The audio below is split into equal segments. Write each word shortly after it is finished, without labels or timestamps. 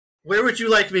Where would you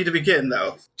like me to begin,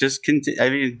 though? Just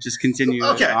continue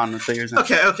on with your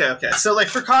Okay. So, like,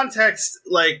 for context,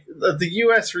 like, the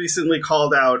U.S. recently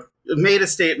made a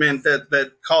statement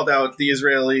that called out the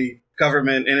Israeli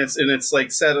government in its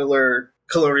like settler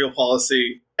colonial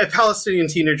policy. A Palestinian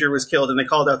teenager was killed, and they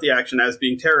called out the action as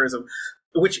being terrorism.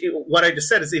 Which, what I just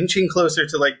said, is inching closer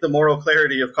to like the moral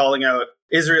clarity of calling out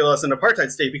Israel as an apartheid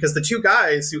state, because the two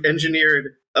guys who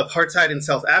engineered apartheid in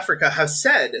South Africa have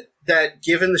said that,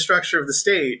 given the structure of the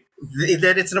state,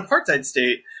 that it's an apartheid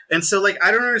state. And so, like,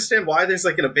 I don't understand why there's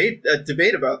like a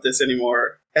debate about this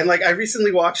anymore. And like, I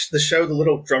recently watched the show The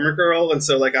Little Drummer Girl, and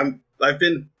so like I've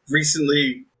been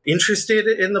recently interested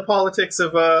in the politics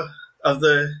of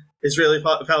the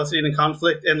Israeli-Palestinian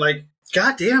conflict, and like,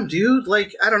 goddamn, dude,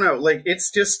 like, I don't know, like,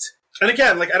 it's just, and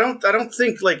again, like, I don't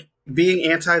think like being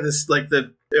anti this, like,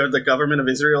 the government of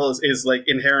Israel is like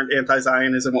inherent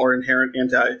anti-Zionism or inherent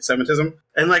anti-Semitism,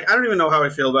 and like, I don't even know how I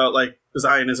feel about like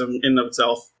Zionism in and of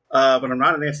itself, but I'm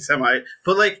not an anti-Semite.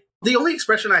 But like, the only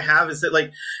expression I have is that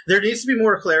like there needs to be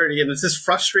more clarity, and it's just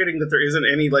frustrating that there isn't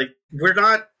any, like, we're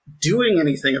not doing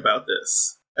anything about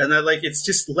this, and that like it's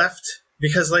just left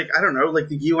because, like, I don't know, like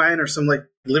the UN or some like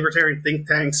libertarian think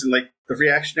tanks and like the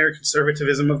reactionary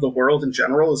conservatism of the world in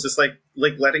general is just like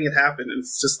letting it happen. And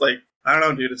it's just like, I don't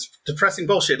know, dude, it's depressing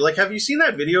bullshit. Like, have you seen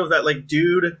that video of that like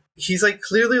dude? He's like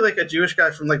clearly like a Jewish guy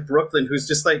from like Brooklyn who's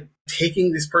just like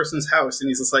taking this person's house, and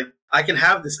he's just like, I can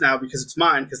have this now because it's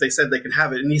mine, because they said they can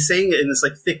have it. And he's saying it in this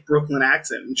like thick Brooklyn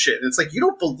accent and shit. And it's like, you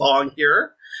don't belong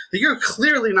here. You're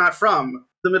clearly not from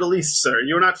the Middle East, sir.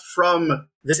 You're not from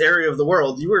this area of the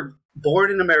world. You were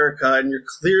born in America, and you're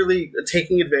clearly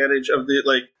taking advantage of the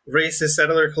like racist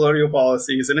settler colonial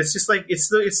policies. And it's just like, it's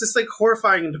just like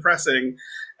horrifying and depressing.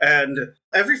 And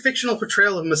every fictional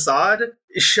portrayal of Mossad,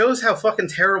 it shows how fucking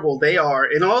terrible they are.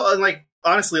 And all, and like,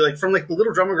 honestly, like from like The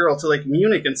Little Drummer Girl to like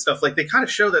Munich and stuff, like they kind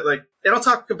of show that, like, and I'll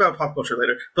talk about pop culture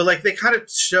later, but like they kind of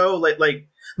show like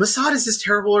Mossad is this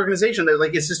terrible organization that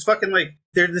like, it's just fucking like,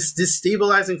 they're this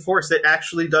destabilizing force that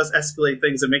actually does escalate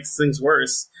things and makes things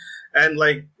worse. And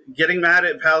like getting mad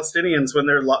at Palestinians when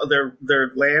their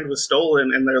land was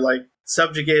stolen and they're like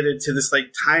subjugated to this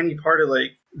like tiny part of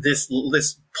like this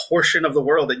portion of the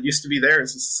world that used to be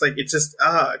theirs. It's just like,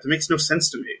 it makes no sense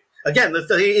to me. Again,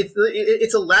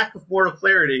 it's a lack of moral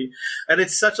clarity, and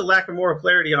it's such a lack of moral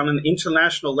clarity on an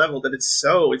international level that it's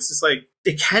just like,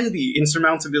 it can be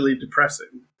insurmountably depressing.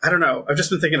 I don't know. I've just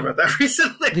been thinking about that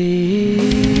recently.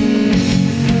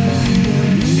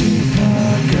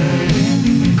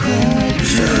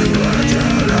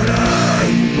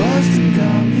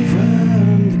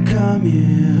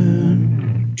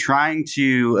 Trying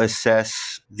to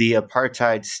assess the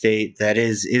apartheid state that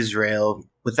is Israel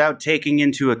without taking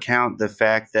into account the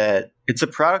fact that it's a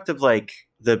product of like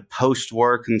the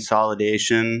post-war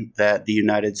consolidation that the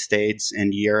United States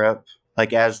and Europe,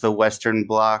 like as the Western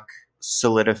Bloc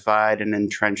solidified and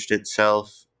entrenched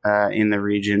itself in the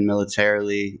region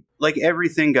militarily, like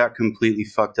everything got completely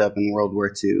fucked up in World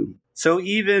War II. So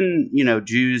even,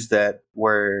 Jews that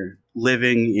were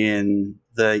living in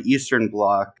the Eastern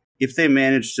Bloc, if they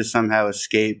managed to somehow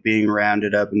escape being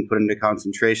rounded up and put into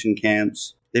concentration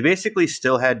camps, they basically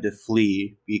still had to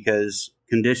flee because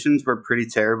conditions were pretty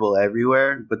terrible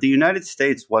everywhere, but the United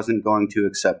States wasn't going to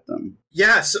accept them.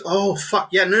 Yes. Oh, fuck.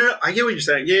 Yeah, no, I get what you're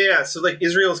saying. Yeah. So, like,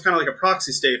 Israel is kind of like a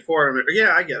proxy state for them.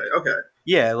 Yeah, I get it. Okay.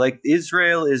 Yeah, like,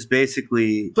 Israel is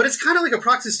basically... But it's kind of like a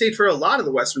proxy state for a lot of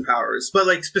the Western powers. But,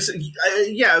 like,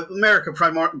 America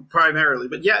primarily.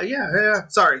 But yeah.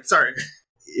 Sorry.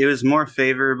 It was more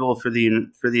favorable for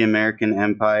the American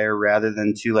empire rather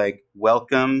than to like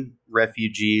welcome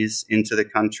refugees into the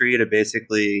country to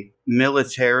basically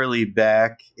militarily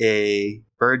back a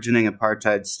burgeoning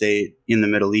apartheid state in the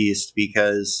Middle East,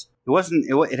 because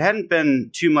it hadn't been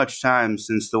too much time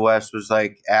since the West was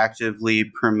like actively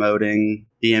promoting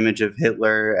the image of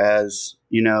Hitler as,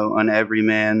 an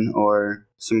everyman or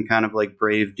some kind of like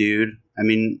brave dude. I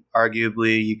mean,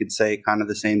 arguably, you could say kind of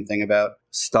the same thing about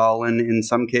Stalin in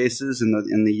some cases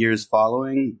in the years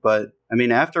following. But I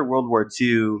mean, after World War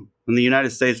II, when the United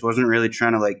States wasn't really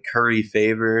trying to like curry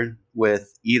favor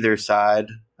with either side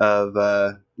of,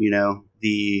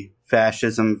 the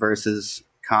fascism versus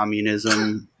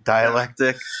communism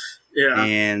dialectic,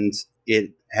 and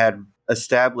it had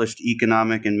established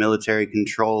economic and military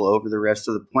control over the rest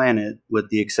of the planet, with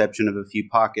the exception of a few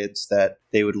pockets that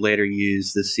they would later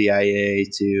use the CIA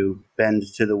to bend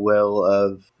to the will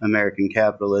of American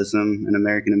capitalism and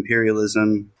American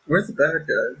imperialism. We're the bad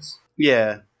guys.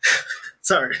 Yeah.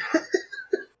 Sorry.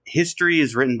 history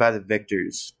is written by the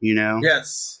victors, you know?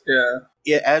 Yes.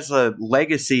 As a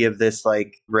legacy of this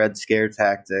like Red Scare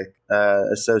tactic,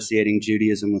 associating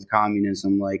Judaism with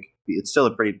communism, like it's still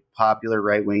a pretty popular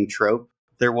right-wing trope.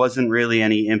 There wasn't really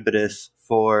any impetus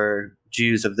for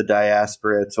Jews of the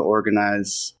diaspora to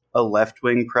organize a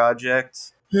left-wing project,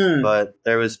 but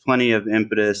there was plenty of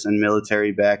impetus and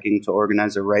military backing to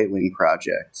organize a right-wing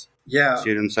project. Yeah. See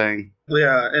what I'm saying?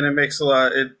 Yeah, and it makes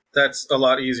that's a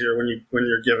lot easier when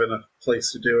you're given a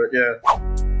place to do it.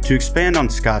 Yeah. To expand on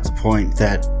Scott's point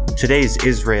that today's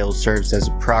Israel serves as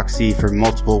a proxy for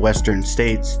multiple Western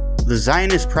states, the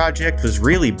Zionist project was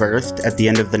really birthed at the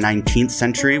end of the 19th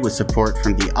century with support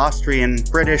from the Austrian,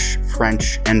 British,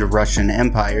 French, and Russian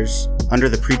empires, under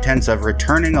the pretense of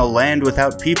returning a land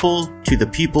without people to the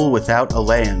people without a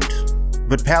land.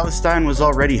 But Palestine was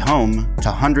already home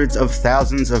to hundreds of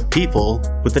thousands of people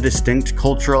with a distinct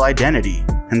cultural identity,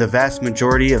 and the vast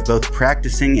majority of both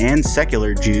practicing and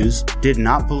secular Jews did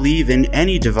not believe in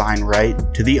any divine right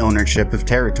to the ownership of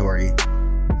territory.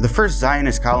 The first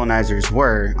Zionist colonizers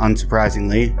were,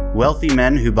 unsurprisingly, wealthy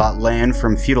men who bought land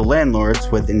from feudal landlords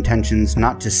with intentions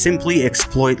not to simply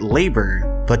exploit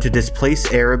labor, but to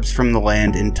displace Arabs from the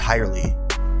land entirely.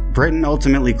 Britain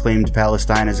ultimately claimed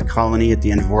Palestine as a colony at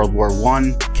the end of World War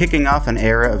I, kicking off an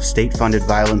era of state-funded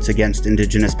violence against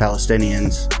indigenous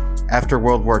Palestinians. After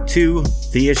World War II,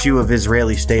 the issue of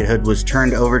Israeli statehood was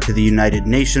turned over to the United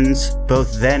Nations,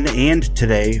 both then and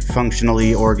today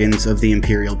functionally organs of the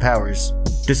imperial powers.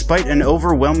 Despite an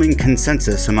overwhelming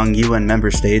consensus among UN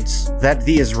member states that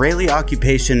the Israeli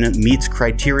occupation meets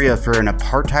criteria for an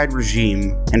apartheid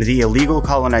regime and the illegal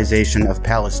colonization of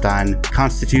Palestine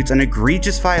constitutes an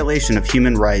egregious violation of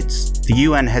human rights, the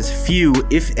UN has few,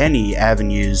 if any,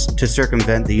 avenues to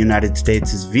circumvent the United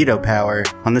States' veto power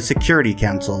on the Security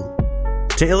Council.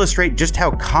 To illustrate just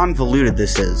how convoluted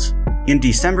this is, in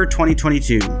December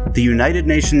 2022, the United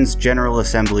Nations General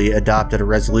Assembly adopted a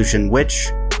resolution which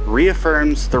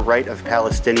reaffirms the right of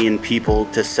Palestinian people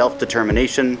to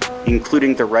self-determination,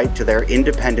 including the right to their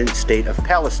independent state of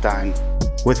Palestine,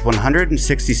 with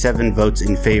 167 votes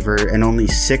in favor and only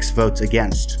 6 votes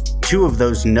against. 2 of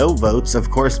those no votes, of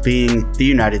course, being the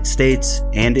United States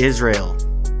and Israel.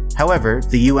 However,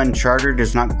 the UN Charter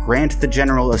does not grant the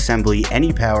General Assembly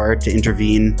any power to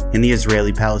intervene in the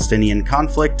Israeli-Palestinian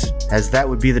conflict, as that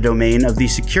would be the domain of the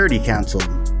Security Council.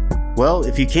 Well,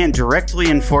 if you can't directly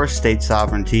enforce state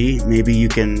sovereignty, maybe you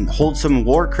can hold some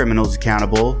war criminals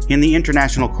accountable in the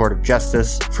International Court of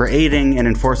Justice for aiding and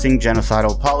enforcing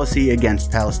genocidal policy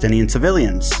against Palestinian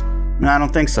civilians. No, I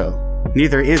don't think so.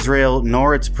 Neither Israel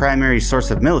nor its primary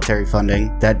source of military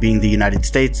funding, that being the United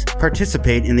States,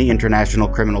 participate in the international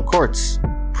criminal courts.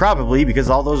 Probably because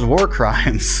all those war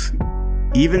crimes.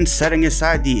 Even setting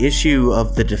aside the issue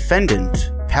of the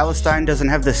defendant, Palestine doesn't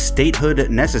have the statehood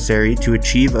necessary to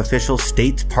achieve official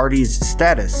state parties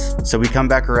status. So we come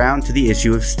back around to the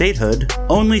issue of statehood,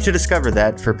 only to discover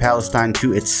that for Palestine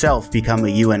to itself become a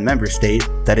UN member state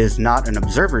that is not an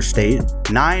observer state,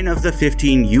 9 of the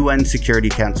 15 UN Security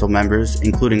Council members,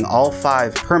 including all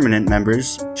 5 permanent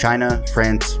members, China,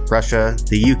 France, Russia,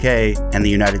 the UK, and the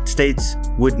United States,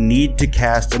 would need to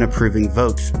cast an approving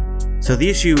vote. So the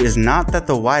issue is not that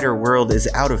the wider world is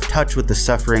out of touch with the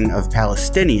suffering of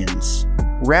Palestinians,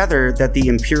 rather that the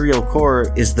imperial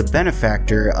core is the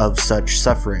benefactor of such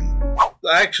suffering.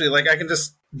 Actually,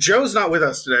 Joe's not with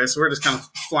us today, so we're just kind of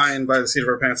flying by the seat of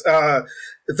our pants.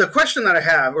 The question that I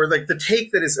have, or the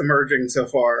take that is emerging so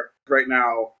far right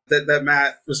now, that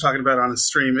Matt was talking about on his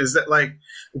stream, is that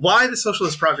why the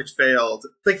socialist project failed.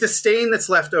 The stain that's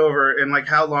left over and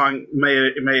how long may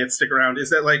it stick around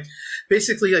is that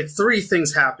basically 3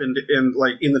 things happened in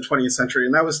the 20th century,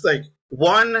 and that was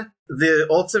 1, the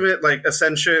ultimate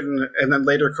ascension and then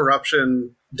later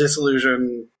corruption,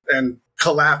 disillusion, and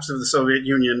collapse of the Soviet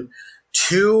Union.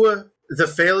 2, the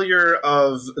failure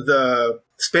of the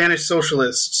Spanish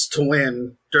socialists to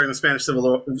win during the Spanish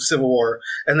Civil War.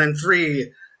 And then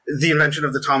 3, the invention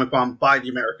of the atomic bomb by the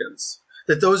Americans.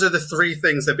 That those are the 3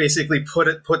 things that basically put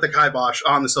the kibosh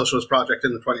on the socialist project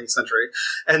in the 20th century.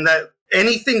 And that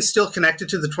anything still connected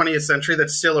to the 20th century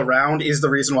that's still around is the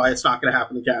reason why it's not going to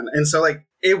happen again. And so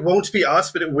it won't be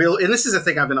us, but it will. And this is a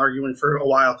thing I've been arguing for a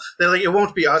while. That it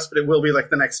won't be us, but it will be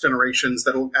the next generations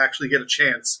that'll actually get a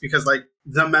chance, because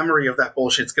the memory of that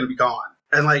bullshit's going to be gone.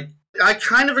 And I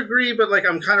kind of agree, but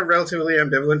I'm kind of relatively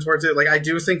ambivalent towards it. I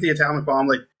do think the atomic bomb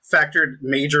factored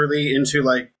majorly into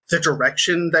the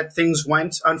direction that things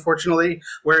went, unfortunately,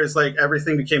 whereas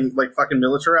everything became fucking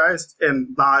militarized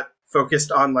and not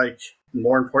focused on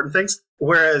more important things.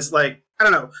 Whereas I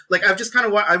don't know, I've just kind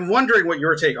of I'm wondering what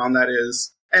your take on that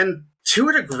is. And to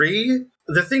a degree,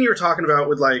 the thing you were talking about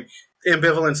with like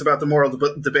ambivalence about the moral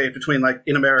debate between like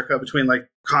in America between like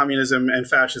communism and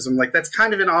fascism, like that's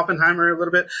kind of in Oppenheimer a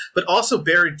little bit, but also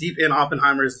buried deep in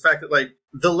Oppenheimer is the fact that like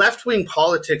the left-wing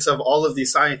politics of all of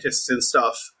these scientists and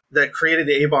stuff that created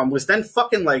the A-bomb was then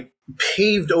fucking like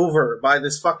paved over by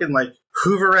this fucking like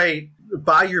Hooverite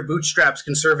by your bootstraps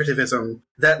conservatism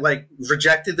that like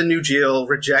rejected the New Deal,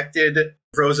 rejected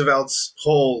Roosevelt's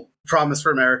whole promise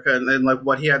for America and like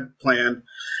what he had planned.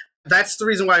 That's the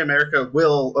reason why America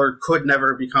will or could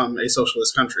never become a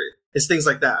socialist country. It's things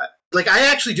like that. Like, I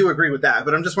actually do agree with that,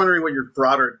 but I'm just wondering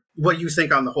what you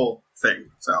think on the whole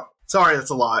thing. So, sorry, that's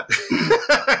a lot.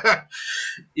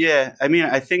 Yeah, I mean,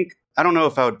 I don't know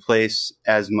if I would place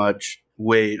as much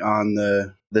weight on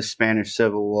the Spanish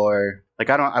Civil War.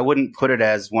 Like, I wouldn't put it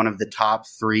as one of the top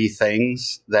 3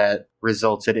 things that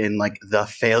resulted in, like, the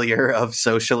failure of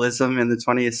socialism in the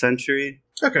 20th century.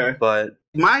 Okay. But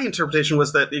my interpretation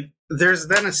was that there's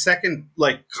then a second,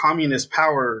 like, communist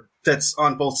power that's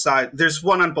on both sides. There's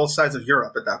one on both sides of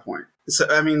Europe at that point. So,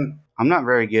 I mean... I'm not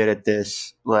very good at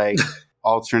this, like,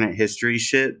 alternate history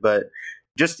shit, but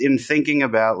just in thinking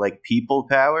about, like, people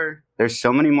power, there's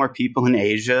so many more people in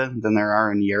Asia than there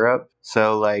are in Europe.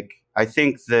 So, like, I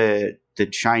think the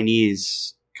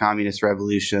Chinese Communist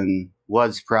Revolution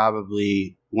was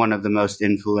probably one of the most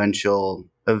influential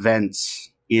events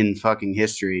in fucking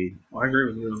history. Well, I agree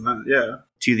with you on that, yeah.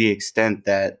 To the extent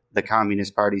that the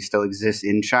Communist Party still exists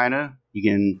in China. You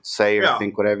can say or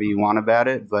think whatever you want about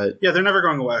it, but... Yeah, they're never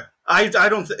going away. I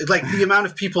don't... like, the amount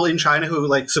of people in China who,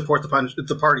 like, support the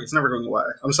party, it's never going away.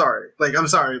 I'm sorry. Like, I'm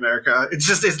sorry, America.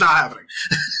 It's not happening.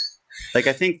 Like,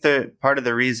 I think the part of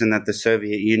the reason that the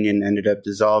Soviet Union ended up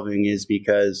dissolving is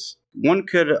because one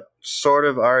could sort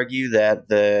of argue that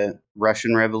the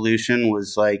Russian Revolution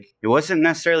was like, it wasn't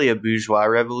necessarily a bourgeois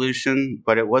revolution,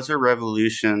 but it was a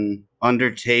revolution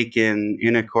undertaken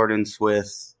in accordance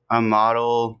with a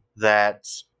model that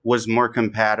was more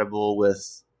compatible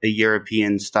with a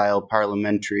European-style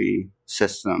parliamentary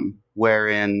system,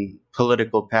 wherein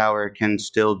political power can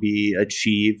still be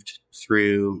achieved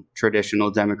through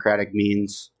traditional democratic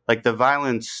means. Like, the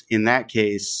violence in that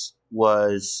case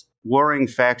was warring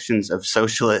factions of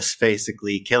socialists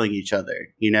basically killing each other,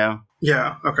 you know?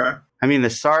 Yeah, okay. I mean, the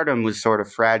Tsardom was sort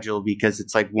of fragile because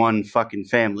it's like one fucking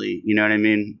family, you know what I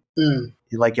mean? Mm.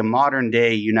 Like, in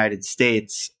modern-day United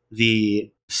States,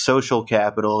 the social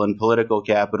capital and political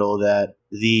capital that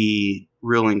the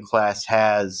ruling class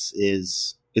has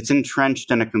it's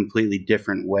entrenched in a completely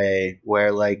different way,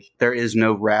 where, like, there is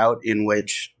no route in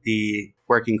which the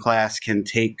working class can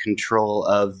take control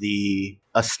of the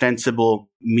ostensible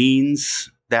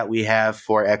means that we have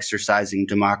for exercising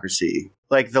democracy.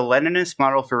 Like, the Leninist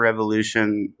model for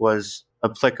revolution was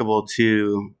applicable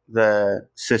to the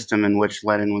system in which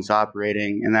Lenin was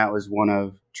operating, and that was one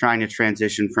of trying to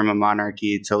transition from a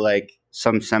monarchy to, like,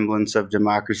 some semblance of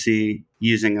democracy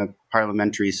using a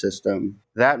parliamentary system.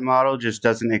 That model just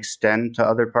doesn't extend to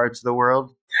other parts of the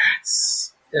world.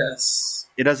 Yes.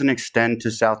 It doesn't extend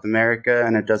to South America,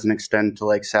 and it doesn't extend to,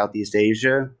 like, Southeast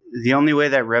Asia. The only way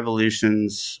that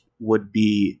revolutions would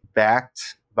be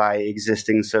backed by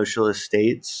existing socialist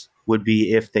states would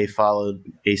be if they followed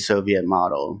a Soviet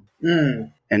model.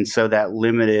 Mm. And so that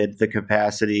limited the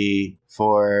capacity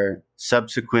for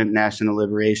subsequent national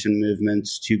liberation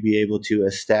movements to be able to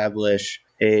establish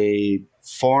a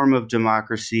form of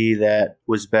democracy that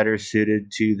was better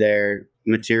suited to their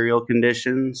material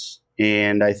conditions.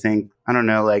 And I think, I don't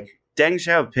know, like, Deng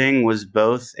Xiaoping was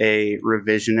both a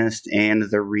revisionist and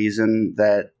the reason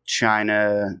that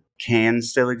China can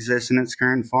still exist in its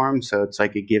current form. So it's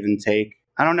like a give and take.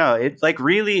 I don't know. It, like,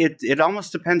 really, it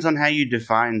almost depends on how you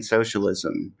define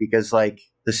socialism, because, like,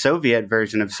 the Soviet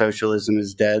version of socialism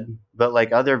is dead, but,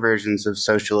 like, other versions of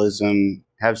socialism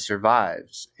have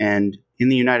survived. And in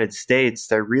the United States,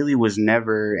 there really was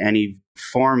never any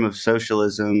form of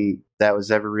socialism that was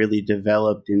ever really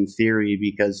developed in theory,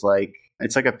 because, like,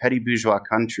 it's like a petty bourgeois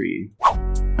country.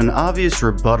 An obvious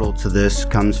rebuttal to this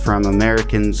comes from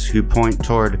Americans who point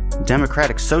toward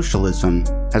democratic socialism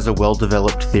as a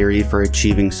well-developed theory for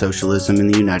achieving socialism in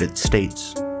the United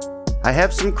States. I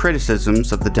have some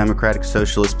criticisms of the democratic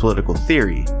socialist political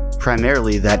theory,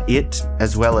 primarily that it,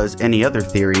 as well as any other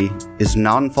theory, is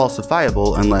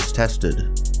non-falsifiable unless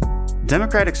tested.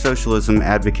 Democratic socialism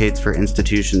advocates for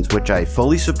institutions which I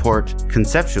fully support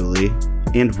conceptually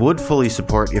and would fully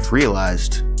support if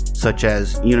realized, such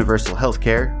as universal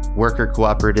healthcare, worker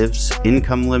cooperatives,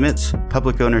 income limits,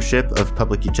 public ownership of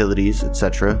public utilities,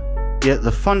 etc. Yet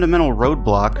the fundamental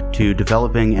roadblock to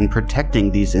developing and protecting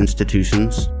these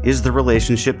institutions is the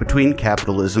relationship between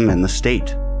capitalism and the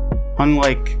state.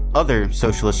 Unlike other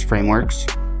socialist frameworks,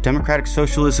 democratic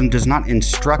socialism does not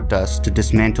instruct us to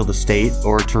dismantle the state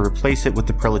or to replace it with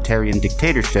the proletarian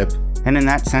dictatorship, and in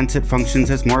that sense it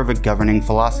functions as more of a governing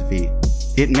philosophy.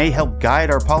 It may help guide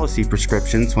our policy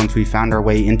prescriptions once we found our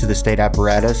way into the state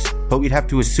apparatus, but we'd have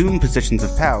to assume positions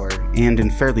of power, and in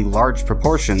fairly large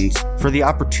proportions, for the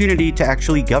opportunity to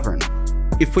actually govern.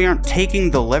 If we aren't taking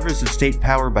the levers of state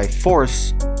power by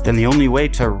force, then the only way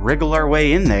to wriggle our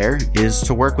way in there is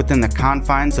to work within the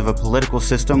confines of a political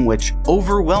system which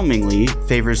overwhelmingly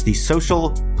favors the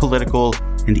social, political,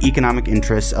 and economic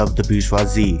interests of the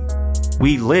bourgeoisie.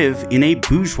 We live in a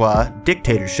bourgeois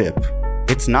dictatorship.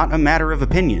 It's not a matter of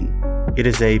opinion. It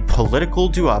is a political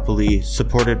duopoly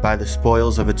supported by the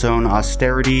spoils of its own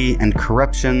austerity and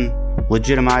corruption,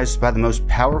 legitimized by the most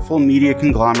powerful media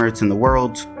conglomerates in the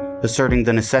world, asserting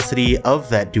the necessity of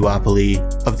that duopoly,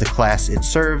 of the class it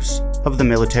serves, of the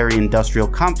military-industrial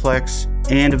complex,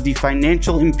 and of the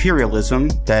financial imperialism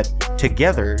that,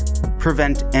 together,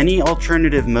 prevent any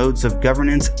alternative modes of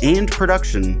governance and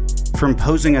production from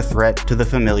posing a threat to the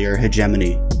familiar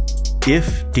hegemony.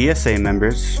 If DSA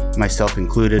members, myself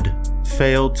included,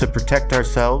 fail to protect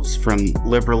ourselves from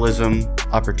liberalism,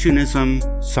 opportunism,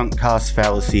 sunk cost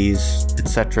fallacies,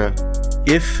 etc.,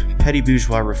 if petty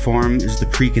bourgeois reform is the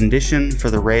precondition for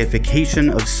the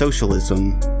reification of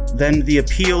socialism, then the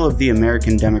appeal of the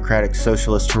American Democratic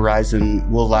Socialist Horizon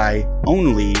will lie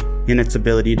only in its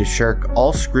ability to shirk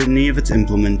all scrutiny of its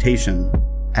implementation,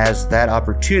 as that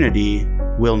opportunity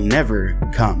will never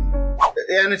come.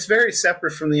 And it's very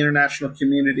separate from the international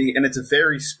community, and it's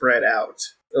very spread out.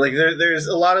 Like, there's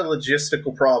a lot of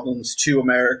logistical problems to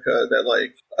America that,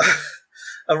 like,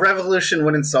 a revolution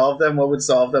wouldn't solve them. What would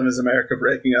solve them is America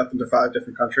breaking up into 5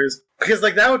 different countries. Because,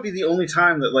 like, that would be the only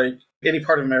time that, like, any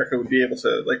part of America would be able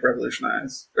to, like,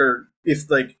 revolutionize. Or if,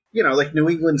 like, you know, like, New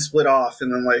England split off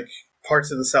and then, like,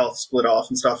 parts of the South split off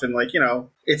and stuff, and, like, you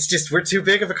know, it's just, we're too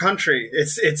big of a country.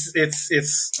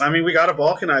 I mean, we gotta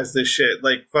balkanize this shit.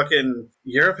 Like, fucking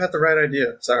Europe had the right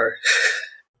idea. Sorry.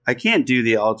 I can't do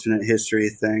the alternate history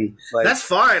thing. Like, that's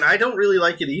fine. I don't really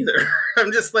like it either.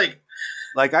 I'm just like,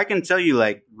 I can tell you,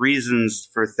 like, reasons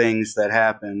for things that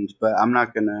happened, but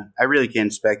I really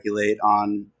can't speculate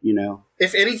on, you know.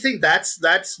 If anything,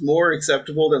 that's more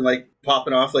acceptable than, like,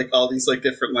 popping off, like, all these, like,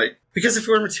 different, like, because if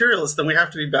we're materialists, then we have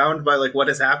to be bound by, like, what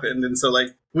has happened. And so,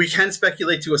 like, we can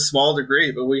speculate to a small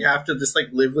degree, but we have to just, like,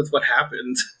 live with what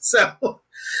happened. So,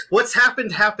 what's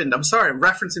happened. I'm sorry, I'm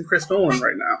referencing Chris Nolan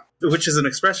right now, which is an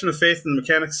expression of faith in the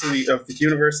mechanics of the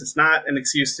universe. It's not an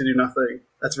excuse to do nothing.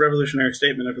 That's a revolutionary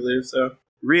statement, I believe, so.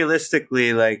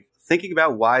 Realistically, like, thinking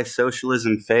about why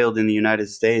socialism failed in the United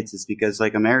States is because,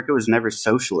 like, America was never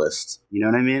socialist. You know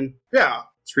what I mean? Yeah.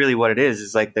 It's really what it is.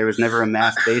 It's like there was never a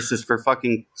math basis for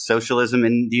fucking socialism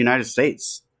in the United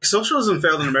States. Socialism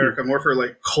failed in America more for,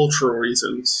 like, cultural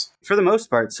reasons. For the most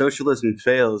part, socialism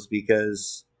fails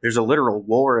because there's a literal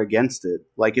war against it.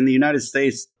 Like, in the United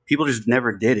States, people just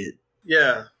never did it.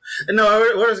 Yeah. And no,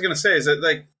 what I was going to say is that,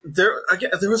 like, there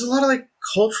was a lot of, like,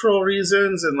 cultural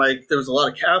reasons, and, like, there was a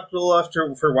lot of capital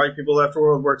for white people after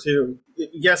World War II.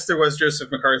 Yes, there was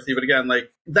Joseph McCarthy, but again,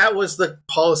 like, that was the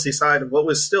policy side of what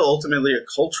was still ultimately a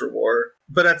culture war.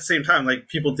 But at the same time, like,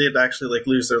 people did actually, like,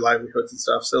 lose their livelihoods and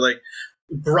stuff. So, like,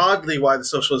 broadly why the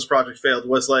socialist project failed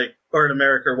was, like, or in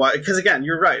America, why? Because, again,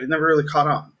 you're right, it never really caught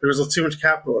on. There was too much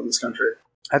capital in this country.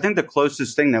 I think the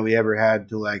closest thing that we ever had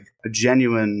to, like, a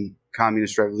genuine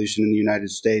communist revolution in the United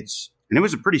States, and it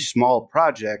was a pretty small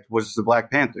project, was the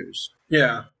Black Panthers.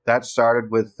 Yeah. That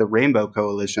started with the Rainbow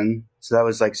Coalition, so that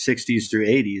was like 60s through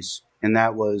 80s, and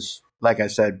that was, like I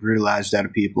said, brutalized out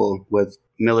of people with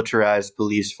militarized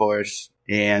police force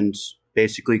and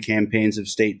basically campaigns of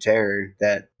state terror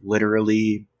that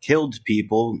literally killed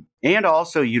people, and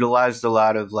also utilized a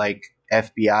lot of, like,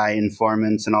 FBI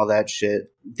informants and all that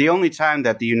shit. The only time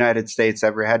that the United States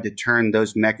ever had to turn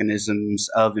those mechanisms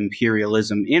of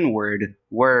imperialism inward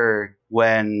were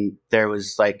when there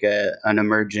was, like, an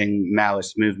emerging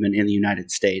Maoist movement in the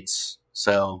United States.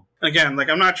 So, again, like,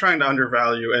 I'm not trying to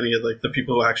undervalue any of, like, the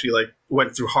people who actually, like,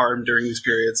 went through harm during these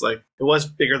periods. Like, it was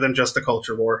bigger than just a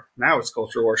culture war. Now it's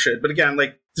culture war shit. But again,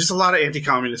 like, there's a lot of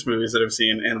anti-communist movies that I've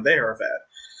seen, and they are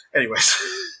bad. Anyways.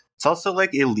 It's also,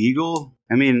 like, illegal.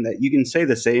 I mean, you can say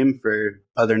the same for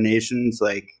other nations.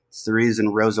 Like, it's the reason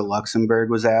Rosa Luxemburg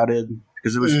was outed,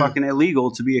 because it was fucking illegal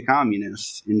to be a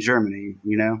communist in Germany,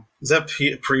 you know? Is that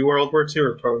pre-World War II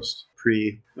or post?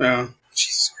 Pre. Oh,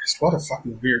 Jesus Christ, what a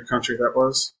fucking weird country that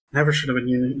was. Never should have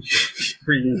been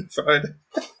reunified.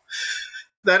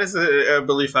 That is a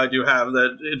belief I do have,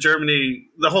 that Germany,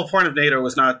 the whole point of NATO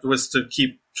was to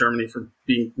keep Germany from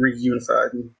being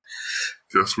reunified. And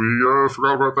Guess we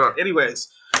forgot about that. Anyways,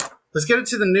 let's get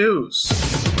into the news.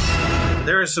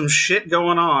 There is some shit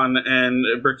going on in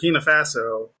Burkina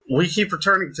Faso. We keep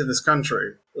returning to this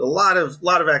country. A lot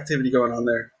of activity going on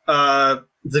there.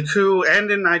 The coup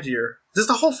and in Niger. Just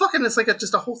the whole fucking, it's like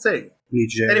just a whole thing.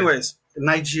 Niger. Anyways,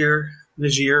 Niger.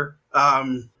 Niger.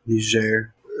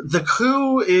 The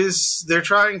coup is, they're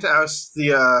trying to oust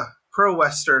the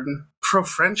pro-Western,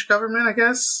 pro-French government, I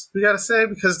guess we gotta say,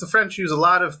 because the French use a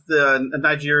lot of the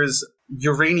Nigeria's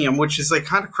uranium, which is like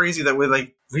kind of crazy that we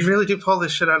really do pull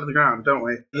this shit out of the ground, don't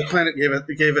we? The planet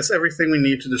gave us everything we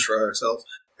need to destroy ourselves,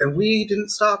 and we didn't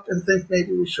stop and think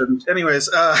maybe we shouldn't. Anyways,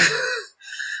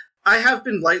 I have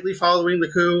been lightly following the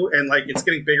coup, and like it's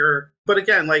getting bigger. But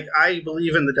again, like I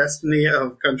believe in the destiny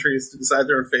of countries to decide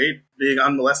their own fate, being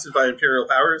unmolested by imperial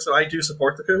powers. So I do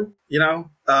support the coup. You know,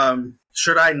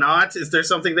 should I not? Is there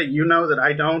something that you know that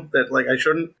I don't? That like I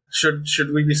shouldn't?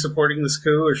 Should we be supporting this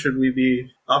coup, or should we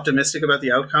be optimistic about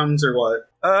the outcomes, or what?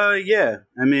 Yeah.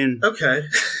 I mean, okay.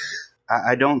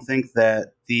 I don't think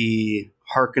that the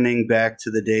hearkening back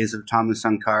to the days of Thomas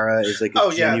Sankara is like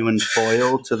a genuine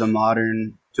foil to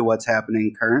what's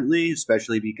happening currently,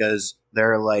 especially because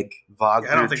there are like Wagner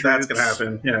troops. I don't think that's going to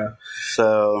happen. Yeah.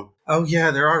 So. Oh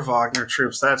yeah, there are Wagner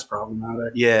troops. That's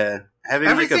problematic. Yeah.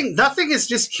 Nothing is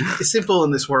just simple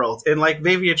in this world, and like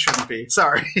maybe it shouldn't be.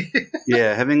 Sorry.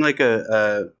 Yeah, having like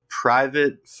a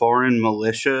private foreign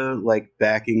militia like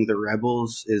backing the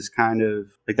rebels is kind of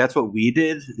like that's what we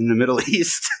did in the Middle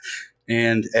East.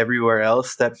 And everywhere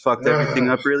else that fucked everything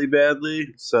up really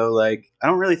badly. So, like, I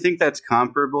don't really think that's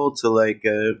comparable to, like,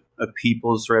 a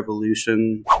people's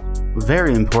revolution.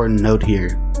 Very important note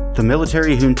here. The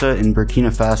military junta in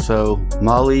Burkina Faso,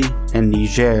 Mali, and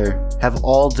Niger have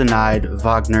all denied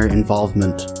Wagner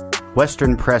involvement.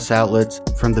 Western press outlets,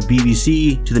 from the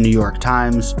BBC to the New York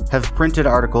Times, have printed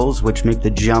articles which make the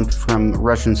jump from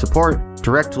Russian support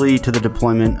directly to the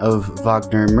deployment of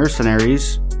Wagner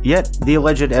mercenaries. Yet, the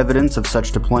alleged evidence of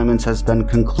such deployments has been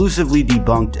conclusively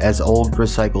debunked as old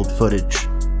recycled footage.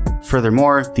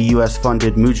 Furthermore, the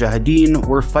US-funded Mujahideen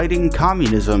were fighting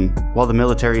communism, while the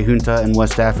military junta in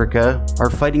West Africa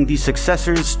are fighting the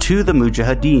successors to the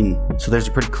Mujahideen, so there's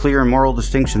a pretty clear moral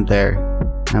distinction there.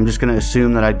 I'm just going to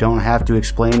assume that I don't have to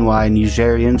explain why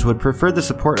Nigerians would prefer the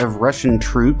support of Russian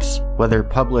troops, whether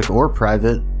public or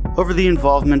private, over the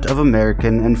involvement of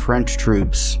American and French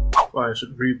troops. Well, I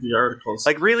should read the articles.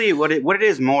 Like, really, what it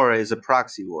is more is a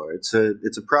proxy war. It's a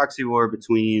proxy war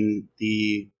between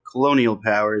the colonial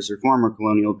powers or former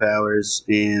colonial powers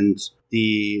and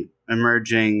the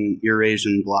emerging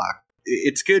Eurasian bloc.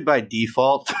 It's good by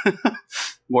default,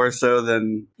 more so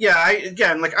than... Yeah, I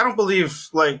don't believe,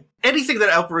 like, anything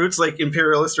that uproots, like,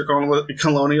 imperialist or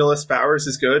colonialist powers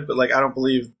is good, but, like, I don't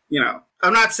believe, you know...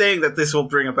 I'm not saying that this will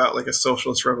bring about, like, a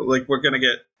socialist revolution. Like,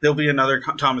 there'll be another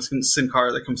Thomas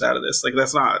Sankara that comes out of this. Like,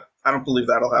 that's not... I don't believe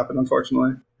that'll happen,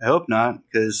 unfortunately. I hope not,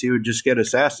 because he would just get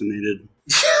assassinated.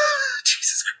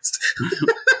 Jesus Christ.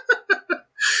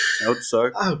 That would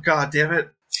suck. Oh, God damn it.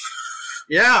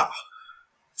 Yeah.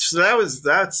 So that's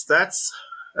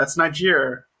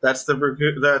Niger. That's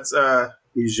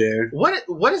Niger.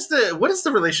 What is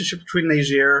the relationship between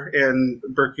Niger and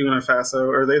Burkina Faso?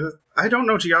 Are they I don't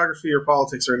know geography or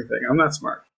politics or anything. I'm not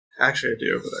smart. Actually, I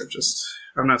do, but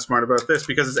I'm not smart about this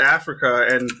because it's Africa,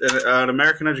 and an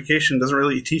American education doesn't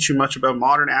really teach you much about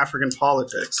modern African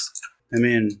politics. I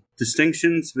mean,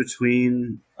 distinctions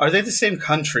between... Are they the same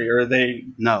country, or are they...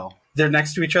 No. They're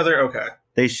next to each other? Okay.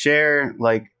 They share,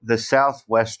 like, the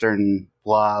southwestern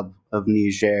blob of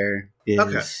Niger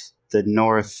is the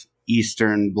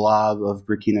northeastern blob of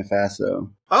Burkina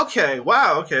Faso. Okay,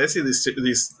 wow, okay, I see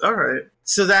these, all right.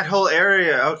 So that whole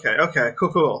area, okay,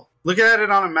 cool. Look at it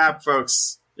on a map,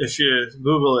 folks, if you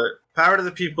Google it. Power to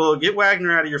the people, get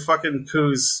Wagner out of your fucking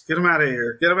coups, get him out of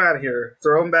here,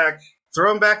 throw him back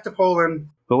to Poland.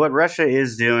 But what Russia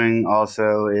is doing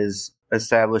also is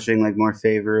establishing, like, more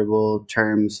favorable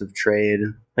terms of trade.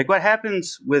 Like, what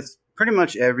happens with pretty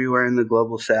much everywhere in the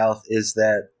global south is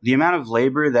that the amount of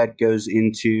labor that goes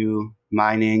into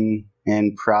mining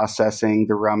and processing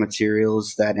the raw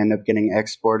materials that end up getting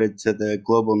exported to the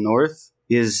global north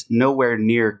is nowhere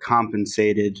near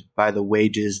compensated by the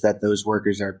wages that those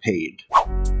workers are paid.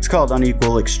 It's called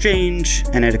Unequal Exchange,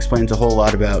 and it explains a whole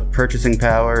lot about purchasing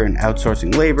power and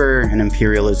outsourcing labor and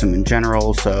imperialism in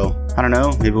general, so I don't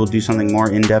know, maybe we'll do something more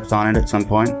in-depth on it at some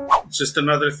point. It's just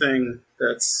another thing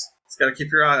it's got to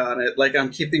keep your eye on it. Like, I'm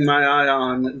keeping my eye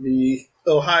on the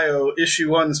Ohio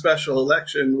Issue 1 special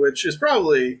election, which is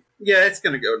probably, it's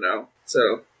going to go no. So,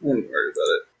 I wouldn't worry about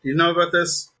it. Do you know about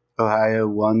this? Ohio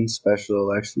won special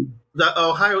election? The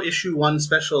Ohio issue 1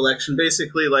 special election,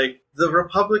 basically, like, the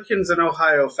Republicans in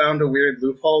Ohio found a weird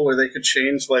loophole where they could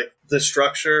change, like, the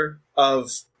structure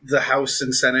of the House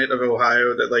and Senate of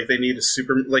Ohio, that, like, they need a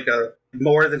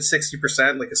more than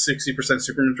 60%, like a 60%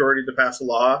 supermajority to pass a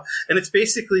law. And it's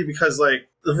basically because, like,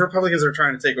 the Republicans are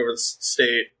trying to take over the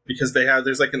state because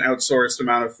there's like an outsourced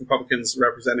amount of Republicans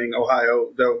representing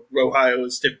Ohio, though Ohio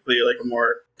is typically like a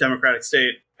more Democratic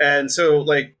state. And so,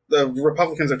 like, the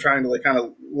Republicans are trying to, like, kind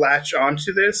of latch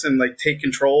onto this and, like, take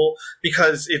control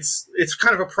because it's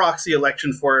kind of a proxy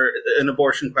election for an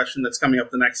abortion question that's coming up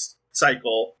the next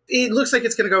cycle. It looks like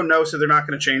it's going to go no, so they're not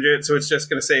going to change it. So it's just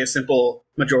going to say a simple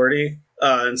majority.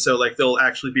 And so, like, there'll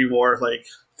actually be more, like,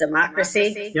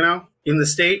 democracy, in the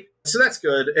state. So that's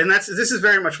good. And this is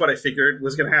very much what I figured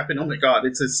was going to happen. Oh my God,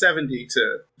 it's a 70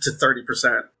 to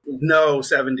 30%. No,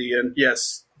 70 and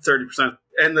yes, 30%.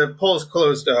 And the polls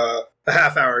closed a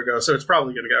half hour ago, so it's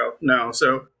probably going to go no.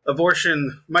 So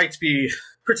abortion might be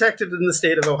protected in the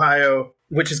state of Ohio,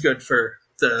 which is good for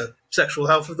the sexual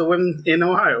health of the women in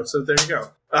Ohio. So there you go.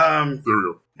 There we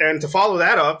go. And to follow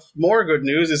that up, more good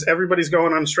news is everybody's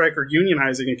going on strike or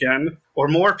unionizing again, or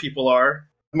more people are.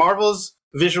 Marvel's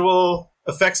visual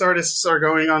effects artists are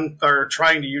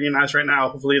trying to unionize right now.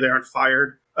 Hopefully they aren't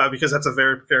fired because that's a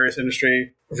very precarious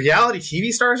industry. Reality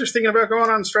TV stars are thinking about going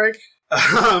on strike.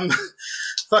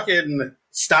 Fucking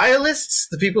stylists,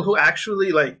 the people who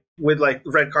actually with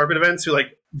red carpet events, who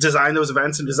design those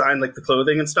events and design the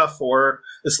clothing and stuff for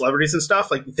the celebrities and stuff,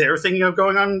 they're thinking of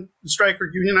going on strike or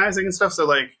unionizing and stuff.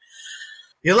 So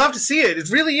you love to see it. It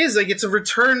really is it's a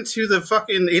return to the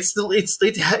fucking.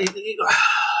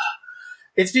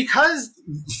 It's because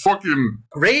fucking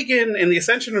Reagan and the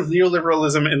ascension of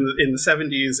neoliberalism in the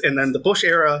 70s and then the Bush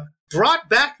era brought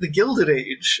back the Gilded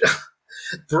Age.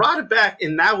 Brought it back,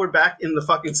 and now we're back in the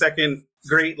fucking second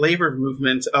great labor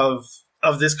movement of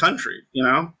this country,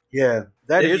 Yeah,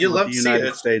 that is you what love the to see United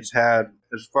it. States had.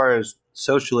 As far as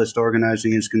socialist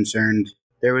organizing is concerned,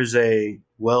 there was a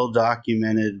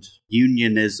well-documented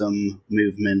unionism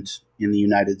movement in the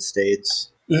United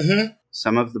States. Mm-hmm.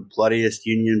 Some of the bloodiest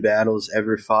union battles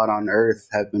ever fought on Earth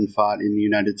have been fought in the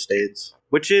United States,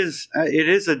 which is it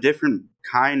is a different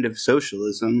kind of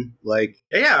socialism.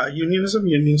 Yeah, unionism,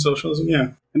 union socialism, yeah.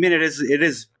 I mean, it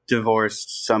is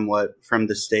divorced somewhat from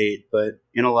the state, but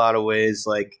in a lot of ways,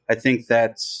 I think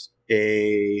that's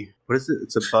what is it?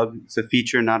 It's a bug. It's a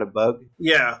feature, not a bug.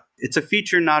 Yeah. It's a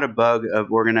feature, not a bug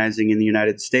of organizing in the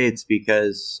United States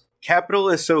because capital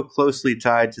is so closely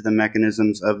tied to the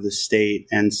mechanisms of the state,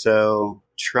 and so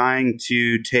trying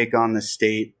to take on the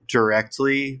state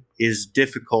directly is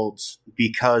difficult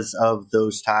because of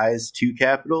those ties to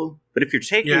capital. But if you're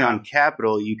taking on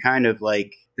capital, you kind of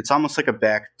it's almost like a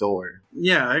back door.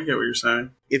 Yeah, I get what you're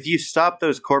saying. If you stop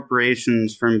those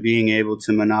corporations from being able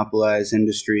to monopolize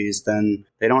industries, then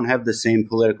they don't have the same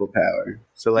political power.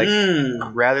 So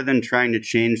rather than trying to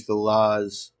change the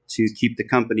laws to keep the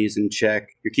companies in check,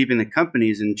 you're keeping the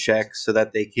companies in check so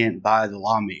that they can't buy the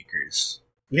lawmakers.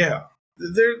 Yeah.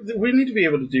 We need to be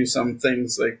able to do some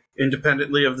things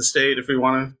independently of the state if we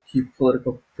want to keep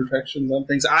political protections on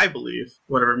things. I believe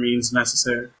whatever means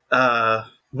necessary.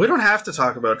 We don't have to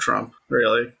talk about Trump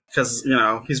really, because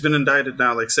he's been indicted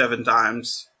now 7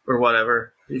 times or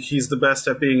whatever. He's the best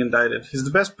at being indicted. He's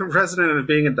the best president at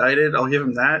being indicted. I'll give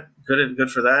him that. Good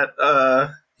for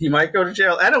that. He might go to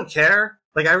jail. I don't care.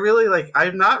 I'm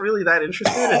not really that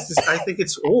interested. It's just I think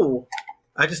it's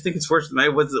I just think it's worth.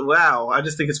 Wow! I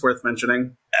just think it's worth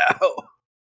mentioning. Ow.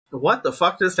 What the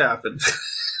fuck just happened?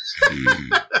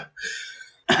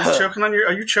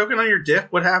 Are you choking on your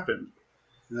dip? What happened?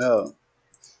 No,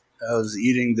 I was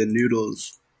eating the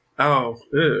noodles. Oh,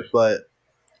 ew. But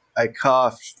I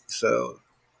coughed, so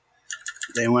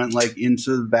they went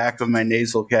into the back of my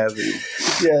nasal cavity.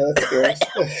 Yeah, that's gross.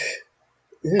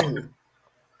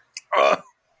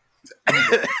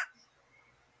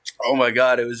 Oh my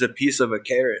god, it was a piece of a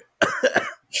carrot.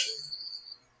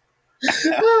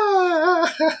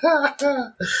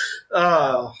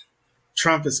 Oh,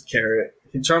 Trump is a carrot.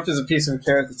 Trump is a piece of a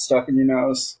carrot that's stuck in your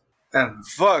nose. I don't know.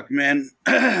 Fuck, man.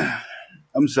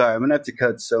 I'm sorry, I'm gonna have to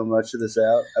cut so much of this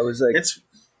out. I was It's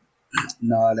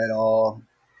not at all.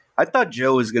 I thought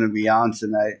Joe was gonna be on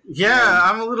tonight. Yeah,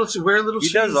 I'm a little too. We're a little. He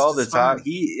does all the time.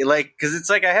 He because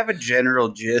it's I have a general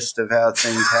gist of how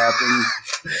things happen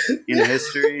in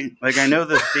history. I know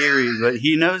the theory, but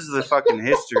he knows the fucking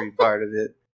history part of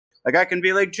it. I can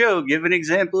be Joe, give an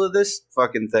example of this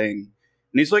fucking thing,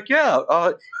 and he's yeah,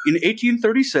 in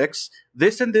 1836,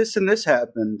 this and this and this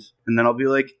happened, and then I'll be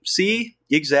see,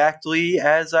 exactly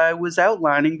as I was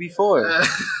outlining before.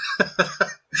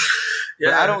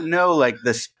 But I don't know, like,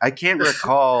 this. I can't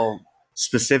recall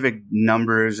specific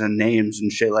numbers and names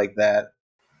and shit like that.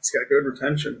 He's got good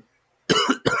retention.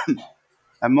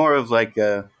 I'm more of like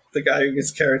a... The guy who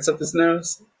gets carrots up his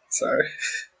nose? Sorry.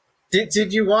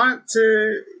 Did you want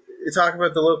to talk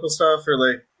about the local stuff, or,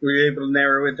 like, were you able to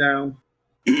narrow it down?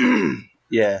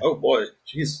 Yeah. Oh, boy.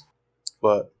 Jeez.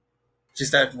 What?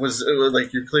 Just that was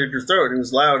like, you cleared your throat. It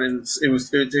was loud, and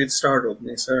it startled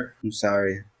me, sir. I'm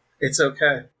sorry. It's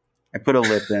okay. I put a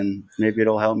lip in. Maybe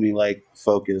it'll help me, like,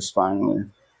 focus finally.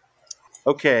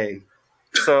 Okay.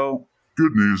 So...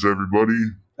 Good news,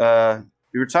 everybody.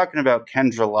 We were talking about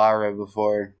Kendra Lara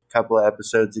before, a couple of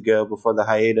episodes ago, before the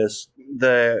hiatus.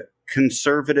 The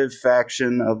conservative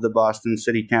faction of the Boston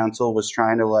City Council was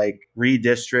trying to, like,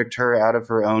 redistrict her out of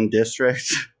her own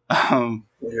district.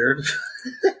 Weird.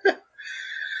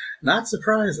 Not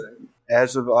surprising.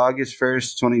 As of August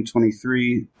 1st,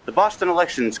 2023, the Boston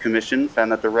Elections Commission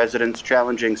found that the residents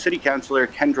challenging City Councilor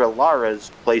Kendra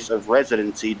Lara's place of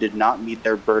residency did not meet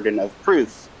their burden of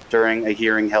proof during a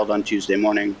hearing held on Tuesday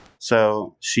morning.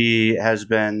 So she has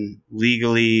been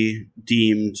legally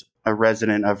deemed a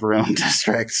resident of her own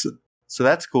district. So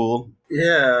that's cool.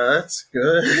 Yeah, that's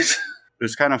good. It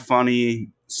was kind of funny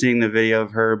seeing the video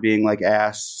of her being, like,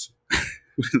 asked.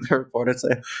 The reporter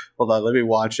said, hold on, let me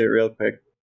watch it real quick.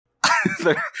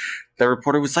 The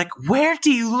reporter was like, where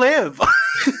do you live?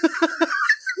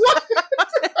 What?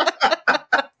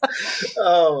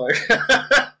 Oh, my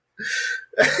God.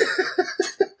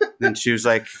 Then she was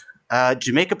like,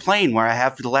 Jamaica Plain, where I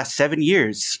have for the last 7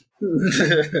 years.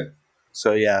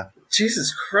 So, yeah.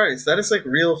 Jesus Christ, that is, like,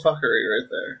 real fuckery right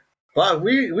there. Wow,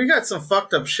 we got some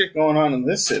fucked up shit going on in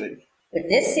this city. With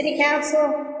this city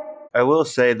council? I will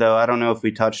say, though, I don't know if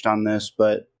we touched on this,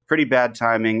 but pretty bad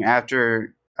timing.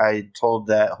 After I told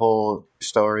that whole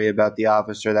story about the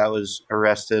officer that was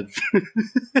arrested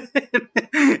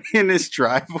in his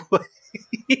driveway.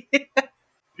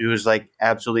 He was, like,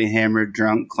 absolutely hammered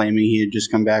drunk, claiming he had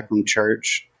just come back from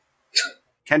church.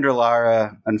 Kendra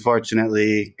Lara,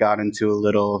 unfortunately, got into a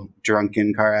little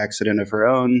drunken car accident of her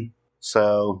own.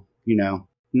 So, you know,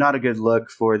 not a good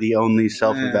look for the only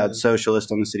self-avowed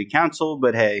socialist on the city council.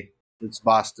 But, hey, it's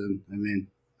Boston. I mean,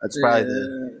 that's probably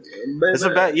it's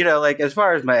about, you know, like, as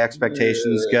far as my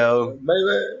expectations go,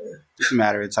 it's a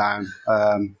matter of time.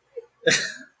 I'm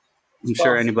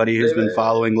sure anybody who's been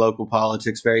following local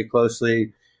politics very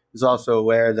closely is also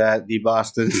aware that the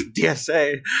Boston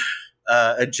DSA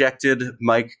ejected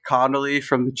Mike Connolly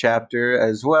from the chapter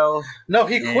as well. No,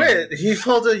 he quit. He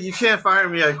told her, you can't fire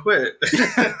me, I quit.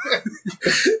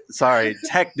 Sorry,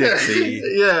 technically,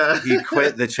 yeah, he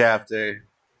quit the chapter.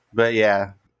 But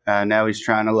yeah, now he's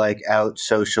trying to, like, out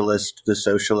socialist the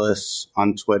socialists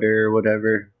on Twitter or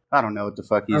whatever. I don't know what the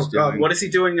fuck he's doing. God, what is he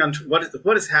doing on what's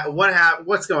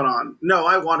going on? No,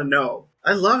 I want to know.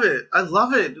 I love it.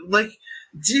 Like,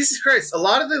 Jesus Christ, a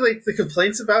lot of the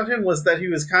complaints about him was that he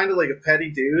was kind of like a petty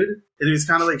dude, and he was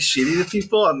kind of, like, shitty to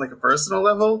people on, like, a personal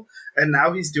level, and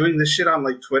now he's doing this shit on,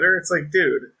 like, Twitter. It's like,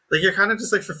 dude, like, you're kind of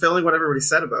just, like, fulfilling what everybody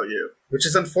said about you, which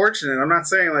is unfortunate. I'm not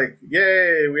saying, like,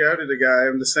 yay, we outed a guy.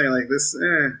 I'm just saying, like, this,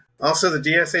 Also, the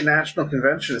DSA National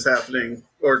Convention is happening,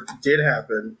 or did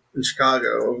happen, in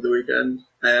Chicago over the weekend,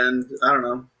 and I don't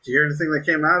know. Did you hear anything that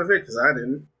came out of it? Because I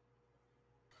didn't.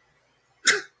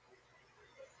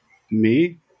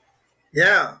 Me?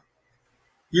 Yeah.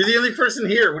 You're the only person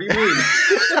here. What do you mean?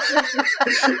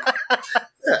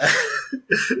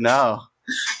 No.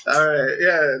 All right.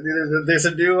 Yeah. There's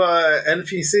a new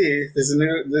NPC. There's a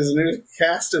new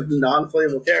cast of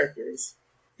non-playable characters.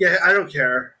 Yeah, I don't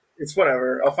care. It's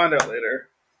whatever. I'll find out later.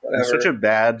 Whatever. I'm such a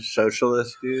bad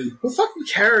socialist, dude. Who fucking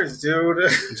cares, dude?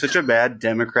 I'm such a bad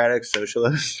democratic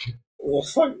socialist. Well,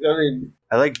 fuck. I mean,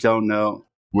 I, like, don't know.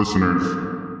 Listeners.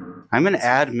 I'm an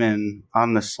admin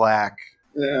on the Slack.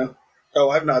 Yeah.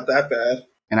 Oh, I'm not that bad.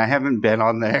 And I haven't been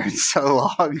on there in so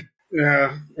long.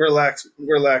 Yeah, we're lax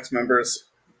members.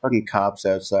 Fucking cops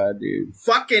outside, dude.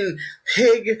 Fucking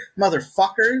pig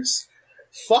motherfuckers.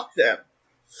 Fuck them.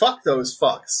 Fuck those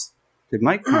fucks. Did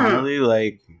Mike Connolly,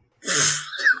 like...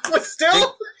 What,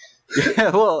 still?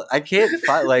 Yeah, well, I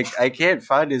can't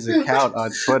find his account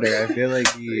on Twitter. I feel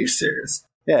like Are you serious?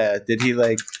 Yeah, did he,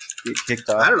 like, get kicked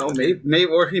off? I don't know, maybe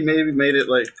or he maybe made it,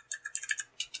 like...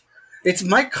 It's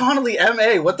Mike Connolly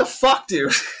MA. What the fuck,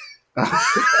 dude?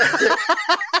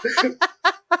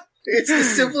 It's the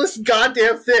simplest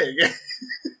goddamn thing.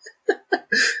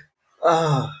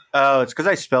 Oh, it's because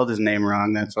I spelled his name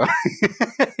wrong, that's why.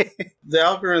 The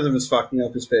algorithm is fucking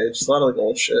up his page. It's a lot of, like,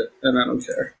 old shit, and I don't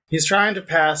care. He's trying to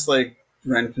pass, like,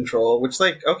 rent control, which,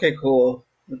 like, okay, cool.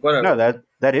 Like, whatever. No,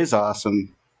 that is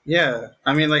awesome. Yeah.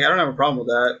 I mean, like, I don't have a problem with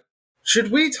that.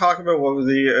 Should we talk about what were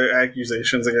the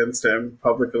accusations against him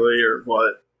publicly or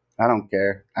what? I don't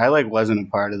care. I wasn't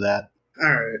a part of that. All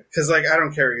right, because I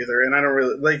don't care either, and I don't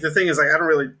really the thing is I don't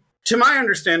really. To my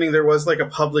understanding, there was a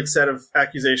public set of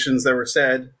accusations that were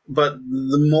said, but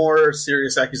the more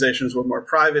serious accusations were more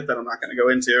private that I'm not going to go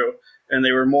into, and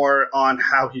they were more on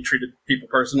how he treated people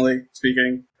personally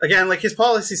speaking. Again, his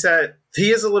policy set,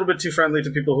 he is a little bit too friendly to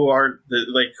people who aren't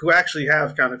who actually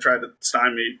have kind of tried to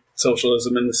stymie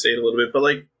socialism in the state a little bit. But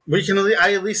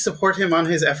I at least support him on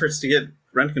his efforts to get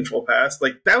rent control passed.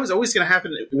 That was always going to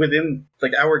happen within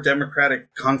our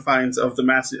democratic confines of the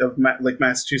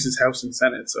Massachusetts House and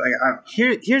Senate. So I don't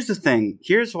know. Here's the thing.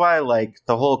 Here's why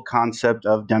the whole concept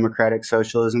of democratic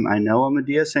socialism. I know I'm a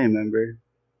DSA member.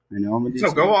 No,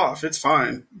 go off. It's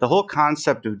fine. The whole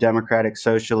concept of democratic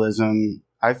socialism,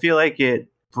 I feel like it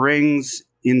brings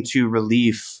into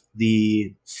relief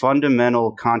the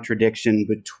fundamental contradiction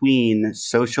between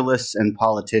socialists and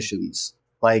politicians.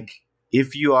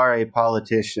 If you are a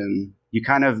politician, you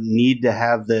kind of need to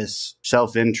have this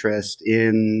self-interest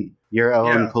in your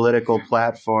own political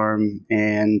platform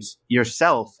and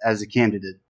yourself as a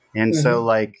candidate. And so,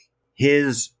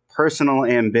 his personal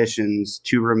ambitions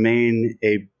to remain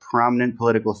a prominent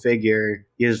political figure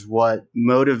is what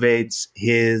motivates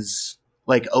his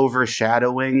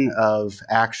overshadowing of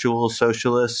actual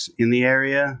socialists in the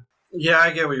area. Yeah,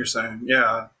 I get what you're saying.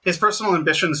 Yeah. His personal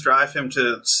ambitions drive him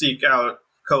to seek out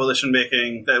coalition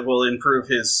making that will improve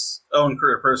his own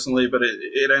career personally, but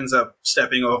it ends up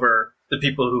stepping over the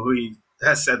people who he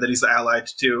has said that he's allied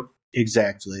to.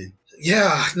 Exactly.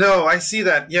 Yeah, no, I see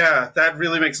that. Yeah, that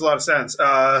really makes a lot of sense.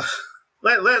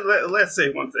 Let's say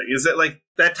one thing is that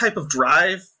that type of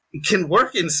drive can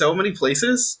work in so many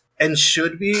places and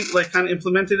should be kind of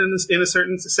implemented in a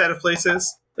certain set of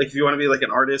places. If you want to be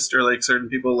an artist or certain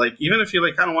people, even if you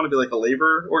kind of want to be a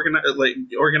labor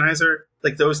organizer,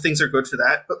 those things are good for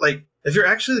that. But if you're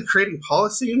actually creating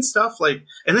policy and stuff,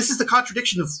 and this is the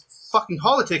contradiction of fucking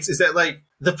politics, is that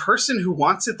the person who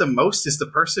wants it the most is the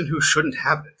person who shouldn't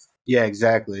have it. Yeah,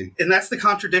 exactly. And that's the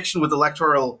contradiction with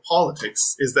electoral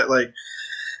politics, is that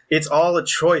it's all a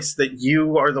choice that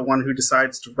you are the one who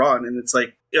decides to run. And it's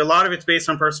a lot of it's based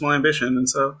on personal ambition. And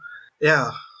so,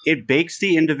 yeah. It bakes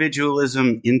the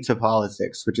individualism into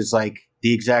politics, which is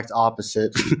the exact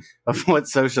opposite of what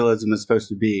socialism is supposed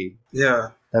to be. Yeah.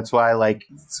 That's why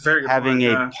it's a very good having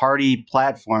point, a party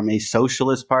platform, a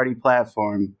socialist party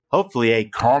platform, hopefully a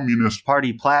communist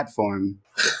party platform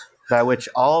by which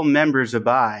all members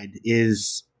abide,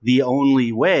 is the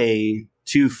only way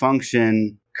to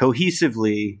function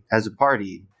cohesively as a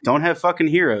party. Don't have fucking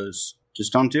heroes.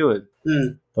 Just don't do it.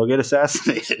 They'll get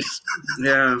assassinated.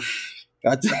 Yeah.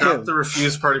 Adopt the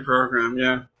Refuse Party program,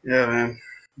 yeah. Yeah, man.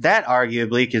 That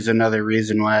arguably is another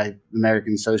reason why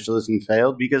American socialism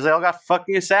failed, because they all got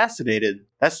fucking assassinated.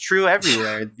 That's true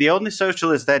everywhere. The only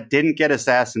socialists that didn't get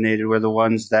assassinated were the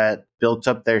ones that built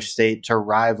up their state to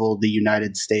rival the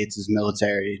United States'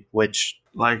 military, which...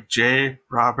 J.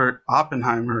 Robert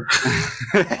Oppenheimer.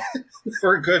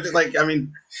 For a good, it's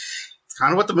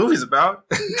kind of what the movie's about.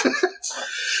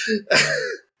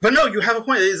 But no, you have a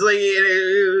point. It's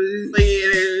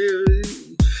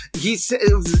he said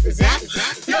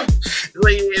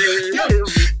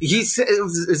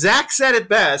Zach said it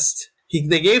best.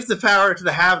 They gave the power to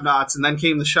the have-nots, and then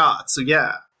came the shots. So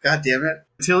yeah, god damn it,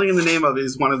 stealing in the name of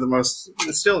is still one of the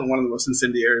most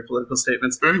incendiary political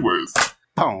statements. Anyways.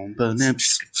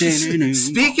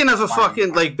 Speaking of a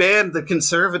fucking band the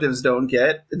conservatives don't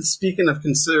get, and speaking of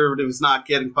conservatives not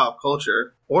getting pop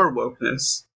culture or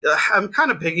wokeness, I'm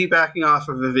kind of piggybacking off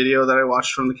of a video that I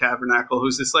watched from the Cavernacle,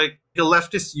 who's this a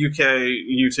leftist UK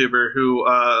YouTuber who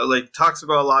talks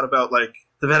about a lot about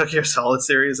the Metal Gear Solid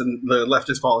series and the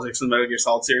leftist politics in the Metal Gear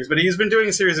Solid series. But he's been doing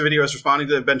a series of videos responding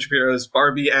to Ben Shapiro's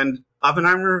Barbie and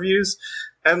Oppenheimer reviews.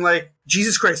 And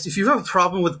Jesus Christ, if you have a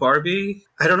problem with Barbie,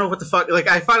 I don't know what the fuck.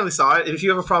 I finally saw it, and if you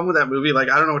have a problem with that movie, I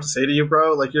don't know what to say to you,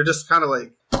 bro. You're just kind of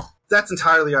that's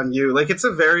entirely on you. It's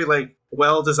a very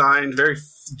well designed, very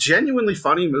genuinely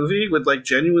funny movie with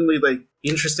genuinely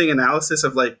interesting analysis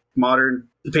of modern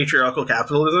patriarchal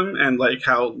capitalism and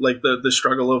how the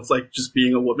struggle of just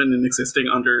being a woman and existing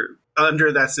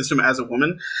under that system as a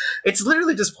woman. It's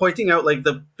literally just pointing out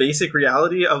the basic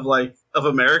reality of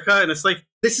America, and it's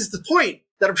this is the point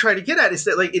that I'm trying to get at, is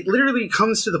that it literally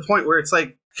comes to the point where it's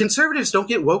conservatives don't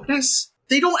get wokeness.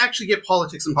 They don't actually get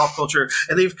politics and pop culture,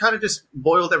 and they've kind of just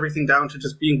boiled everything down to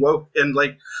just being woke. And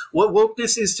what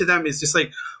wokeness is to them is just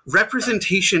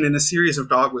representation in a series of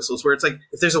dog whistles, where it's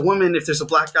if there's a woman, if there's a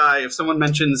black guy, if someone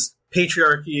mentions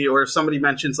patriarchy, or if somebody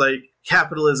mentions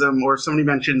capitalism, or if somebody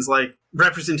mentions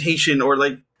representation, or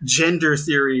gender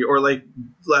theory or like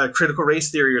critical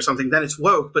race theory or something, then it's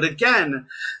woke. But again,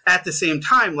 at the same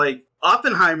time, like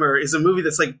Oppenheimer is a movie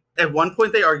that's like, at one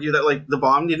point they argue that like the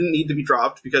bomb didn't need to be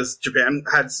dropped because Japan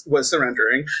was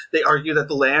surrendering. They argue that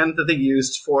the land that they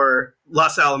used for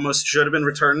Los Alamos should have been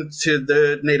returned to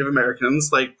the Native Americans.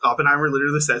 Like Oppenheimer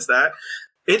literally says that.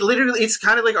 It's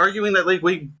kind of like arguing that like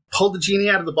we pulled the genie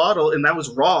out of the bottle and that was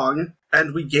wrong,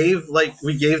 and we gave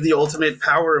the ultimate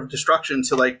power of destruction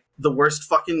to like the worst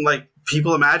fucking like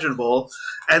people imaginable.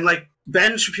 And like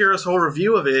Ben Shapiro's whole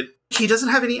review of it, he doesn't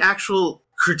have any actual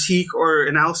critique or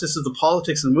analysis of the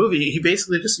politics of the movie. He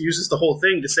basically just uses the whole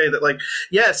thing to say that like,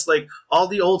 yes, like all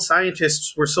the old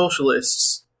scientists were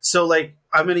socialists, so like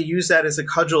I'm going to use that as a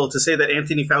cudgel to say that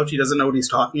Anthony Fauci doesn't know what he's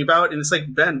talking about. And it's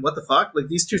like, Ben, what the fuck? Like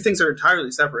these two things are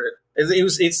entirely separate.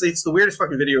 It's the weirdest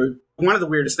fucking video. One of the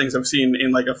weirdest things I've seen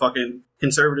in like a fucking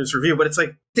conservatives review. But it's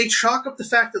like they chalk up the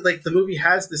fact that like the movie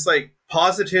has this like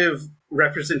positive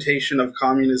representation of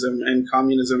communism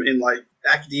in like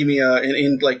academia and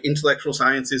in like intellectual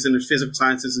sciences and in physical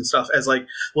sciences and stuff as like,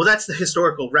 well, that's the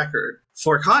historical record.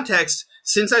 For context,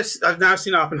 since I've now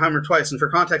seen Oppenheimer twice, and for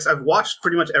context, I've watched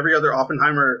pretty much every other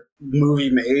Oppenheimer movie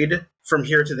made from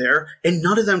here to there, and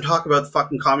none of them talk about the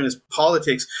fucking communist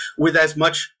politics with as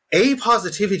much A,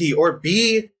 positivity, or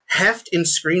B, heft in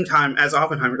screen time as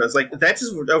Oppenheimer does. Like, that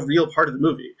is a real part of the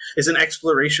movie, is an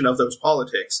exploration of those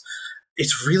politics.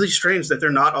 It's really strange that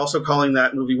they're not also calling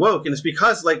that movie woke, and it's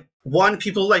because, like, one,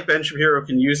 people like Ben Shapiro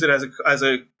can use it as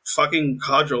a fucking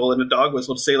cudgel and a dog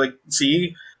whistle to say, like,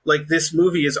 see, like, this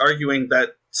movie is arguing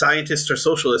that scientists are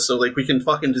socialists, so, like, we can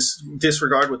fucking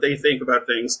disregard what they think about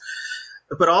things.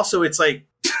 But also, it's like,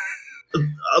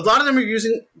 a lot of them are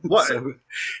using, what? So,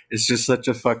 it's just such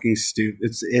a fucking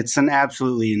stupid, it's an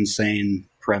absolutely insane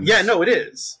premise. Yeah, no, it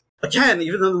is. Again,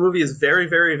 even though the movie is very,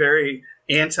 very, very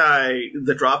anti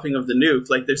the dropping of the nuke,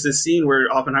 like, there's this scene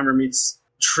where Oppenheimer meets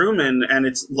Truman, and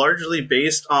it's largely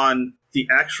based on the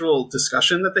actual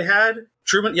discussion that they had.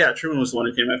 Truman was the one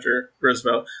who came after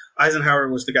Roosevelt. Eisenhower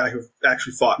was the guy who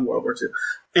actually fought in World War II.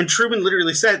 And Truman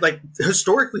literally said, like,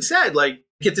 historically said, like,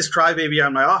 get this crybaby out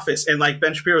of my office. And, like,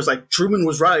 Ben Shapiro was like, Truman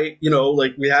was right, you know,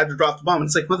 like, we had to drop the bomb. And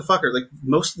it's like, motherfucker, like,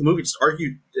 most of the movie just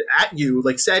argued at you,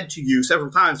 like, said to you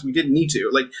several times, we didn't need to.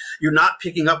 Like, you're not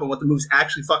picking up on what the movie's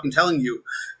actually fucking telling you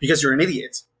because you're an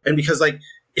idiot. And because, like,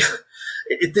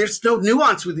 there's no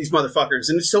nuance with these motherfuckers.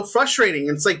 And it's so frustrating.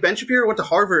 And it's like, Ben Shapiro went to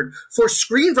Harvard for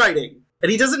screenwriting,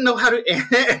 and he doesn't know how to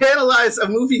analyze a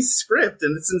movie script,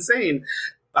 and it's insane.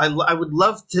 I would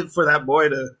love for that boy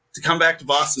to come back to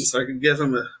Boston so I could give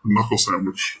him a knuckle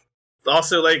sandwich.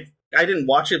 Also, like, I didn't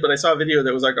watch it, but I saw a video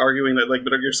that was, like, arguing that, like,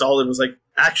 Metal Gear Solid was, like,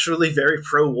 actually very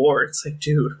pro-war. It's like,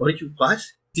 dude, what?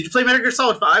 Did you play Metal Gear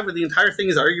Solid 5 where the entire thing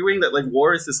is arguing that, like,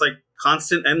 war is this, like,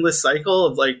 constant, endless cycle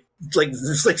of, like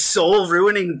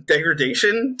soul-ruining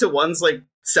degradation to one's, like,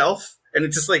 self? And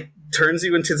it just, like, turns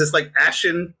you into this, like,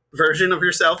 ashen version of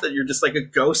yourself that you're just, like, a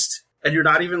ghost, and you're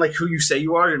not even, like, who you say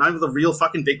you are. You're not even the real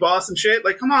fucking big boss and shit.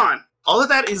 Like, come on. All of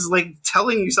that is, like,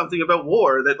 telling you something about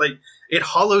war that, like, it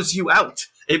hollows you out.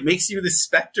 It makes you this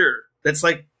specter that's,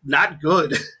 like, not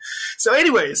good. So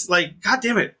anyways, like, God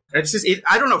damn it. It's just,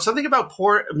 I don't know. Something about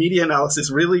poor media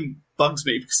analysis really bugs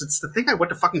me because it's the thing I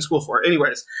went to fucking school for.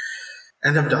 Anyways.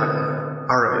 And I'm done.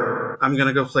 All right. I'm going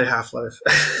to go play Half-Life.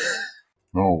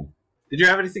 No. Did you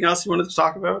have anything else you wanted to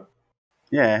talk about?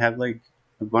 Yeah, I have, like,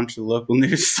 a bunch of local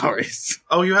news stories.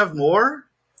 Oh, you have more?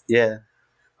 Yeah.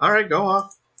 All right, go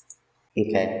off.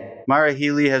 Okay. Maura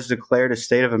Healey has declared a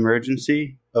state of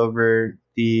emergency over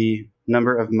the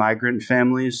number of migrant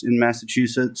families in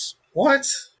Massachusetts. What?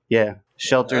 Yeah.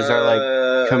 Shelters are,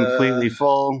 like, completely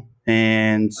full,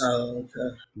 and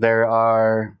there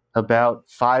are about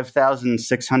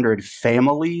 5,600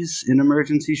 families in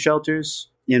emergency shelters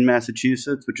in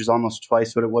Massachusetts, which is almost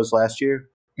twice what it was last year.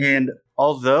 And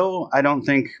although I don't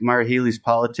think Maura Healey's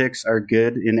politics are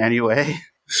good in any way,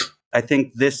 I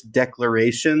think this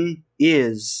declaration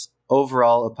is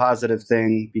overall a positive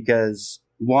thing because,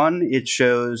 one, it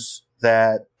shows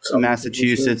that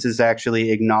Massachusetts is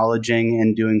actually acknowledging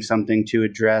and doing something to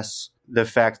address the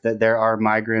fact that there are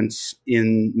migrants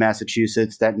in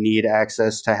Massachusetts that need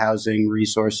access to housing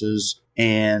resources.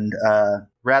 And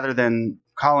rather than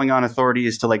calling on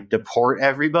authorities to, like, deport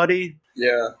everybody,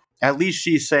 at least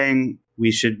she's saying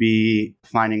we should be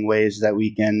finding ways that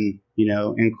we can, you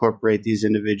know, incorporate these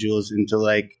individuals into,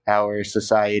 like, our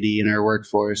society and our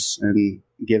workforce and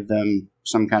give them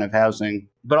some kind of housing.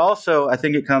 But also, I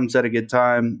think it comes at a good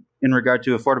time in regard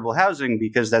to affordable housing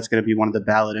because that's going to be one of the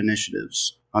ballot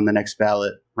initiatives on the next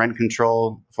ballot. Rent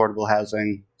control, affordable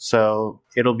housing. So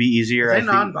it'll be easier. Are they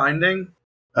non-binding?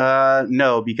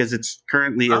 No, because it's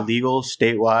currently illegal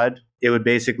statewide. It would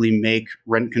basically make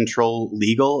rent control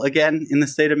legal again in the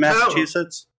state of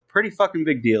Massachusetts. Pretty fucking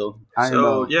big deal.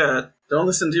 Yeah, don't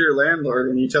listen to your landlord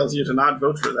when he tells you to not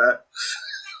vote for that.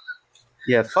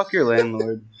 Yeah, fuck your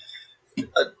landlord.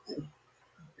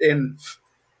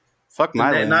 Fuck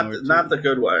my landlord. Not the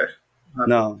good way.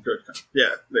 No. Good.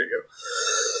 Yeah, there you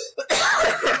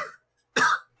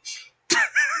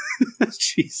go.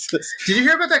 Jesus. Did you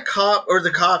hear about that cop or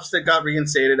the cops that got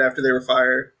reinstated after they were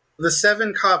fired? The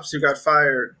 7 cops who got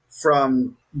fired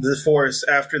from the force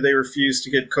after they refused to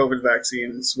get COVID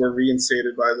vaccines were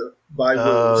reinstated by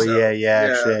Oh, Wu. Yeah.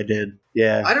 Actually, I did.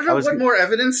 Yeah. I don't know what more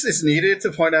evidence is needed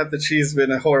to point out that she's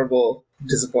been a horrible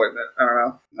disappointment. I don't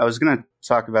know. I was going to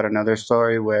talk about another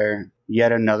story where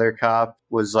yet another cop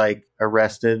was like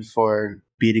arrested for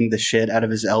beating the shit out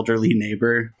of his elderly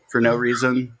neighbor for no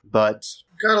reason, but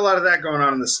got a lot of that going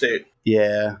on in the state.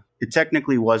 Yeah. It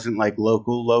technically wasn't like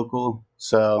local,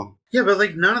 so yeah, but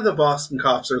like none of the Boston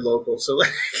cops are local, so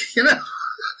like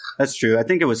That's true. I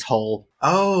think it was Hull.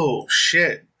 Oh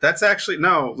shit. That's actually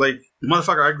no, like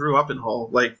motherfucker, I grew up in Hull,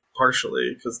 like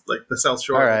partially, because like the South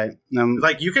Shore. All right.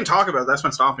 Like you can talk about it, that's my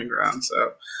stomping ground,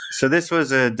 So this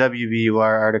was a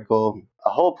WBUR article. A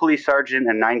Hull police sergeant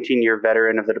and 19-year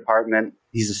veteran of the department,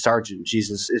 he's a sergeant,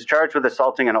 Jesus, is charged with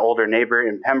assaulting an older neighbor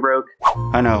in Pembroke.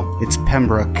 I know, it's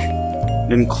Pembroke.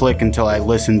 Didn't click until I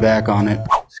listened back on it.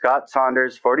 Scott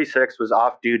Saunders, 46, was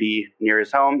off duty near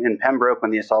his home in Pembroke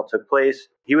when the assault took place.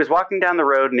 He was walking down the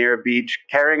road near a beach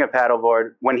carrying a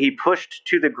paddleboard when he pushed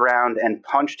to the ground and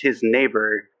punched his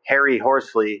neighbor, Harry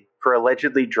Horsley, for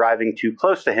allegedly driving too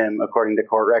close to him, according to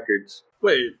court records.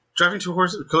 Wait, driving too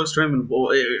close to him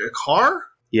in a car?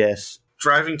 Yes.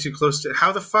 Driving too close to...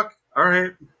 How the fuck? All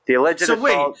right. The alleged assault...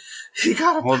 wait, he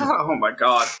got a paddle... Oh my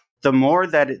god.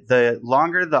 The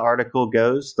longer the article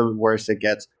goes, the worse it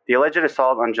gets. The alleged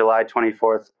assault on July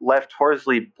 24th left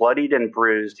Horsley bloodied and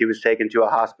bruised. He was taken to a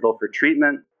hospital for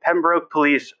treatment. Pembroke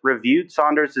police reviewed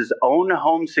Saunders' own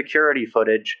home security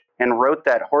footage and wrote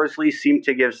that Horsley seemed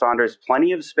to give Saunders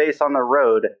plenty of space on the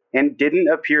road and didn't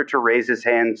appear to raise his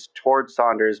hands toward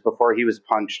Saunders before he was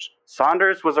punched.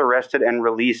 Saunders was arrested and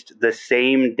released the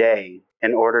same day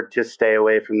in order to stay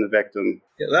away from the victim.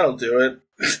 Yeah, that'll do it.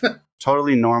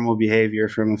 Totally normal behavior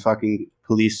from a fucking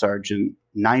police sergeant,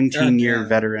 19-year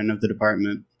veteran of the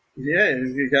department. Yeah,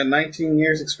 you got 19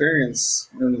 years experience,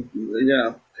 and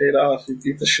paid off. You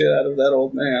beat the shit out of that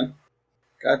old man.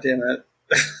 God damn it.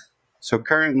 So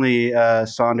currently,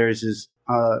 Saunders is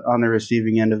on the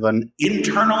receiving end of an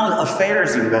internal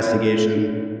affairs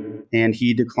investigation, and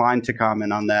he declined to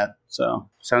comment on that. So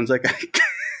sounds like a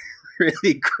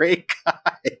really great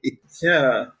guy.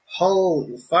 Yeah. Hull,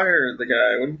 fire the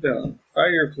guy. What are you doing? Fire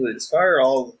your police. Fire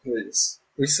all the police.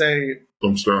 We say...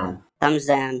 Thumbs down. Thumbs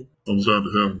down. Thumbs down to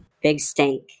him. Big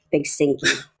stink. Big stinky.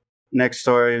 Next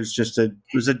story was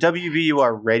a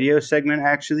WBUR radio segment,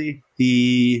 actually.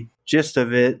 The gist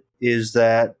of it is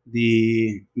that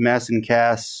the Mass and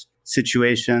Cass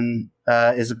situation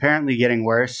is apparently getting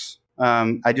worse.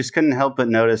 I just couldn't help but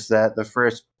notice that the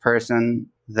first person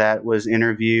that was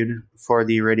interviewed for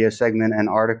the radio segment and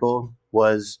article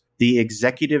was the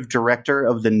executive director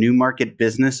of the Newmarket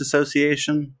Business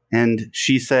Association. And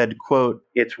she said, quote,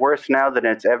 "It's worse now than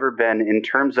it's ever been in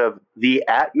terms of the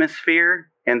atmosphere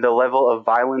and the level of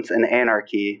violence and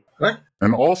anarchy." What?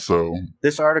 And also,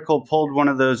 this article pulled one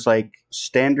of those like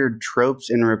standard tropes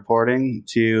in reporting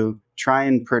to try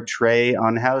and portray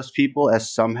unhoused people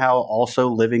as somehow also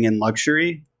living in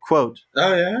luxury. Quote,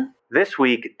 "Oh, yeah? This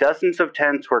week, dozens of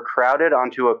tents were crowded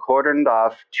onto a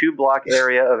cordoned-off 2-block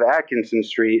area of Atkinson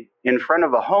Street in front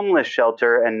of a homeless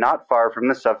shelter and not far from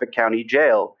the Suffolk County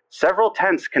Jail. Several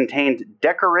tents contained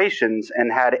decorations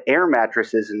and had air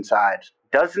mattresses inside.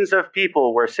 Dozens of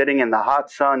people were sitting in the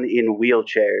hot sun in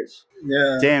wheelchairs."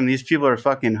 Yeah. Damn, these people are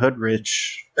fucking hood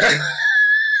rich.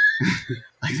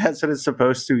 Like, that's what it's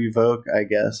supposed to evoke, I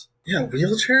guess. Yeah,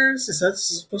 wheelchairs? Is that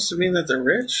supposed to mean that they're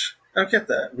rich? I don't get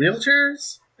that.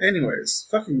 Wheelchairs? Anyways,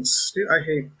 fucking stupid. I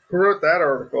hate... Who wrote that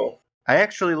article? I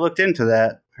actually looked into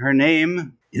that. Her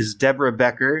name is Deborah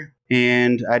Becker,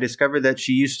 and I discovered that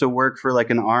she used to work for like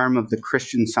an arm of the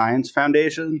Christian Science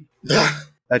Foundation.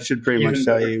 That should pretty much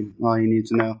tell you all you need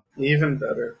to know. Even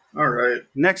better. All right.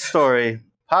 Next story.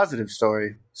 Positive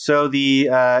story. So the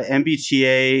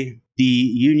MBTA, the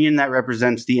union that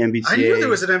represents the MBTA... I knew there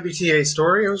was an MBTA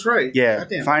story. I was right. Yeah,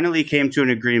 finally came to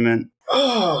an agreement.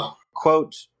 Oh.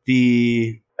 Quote,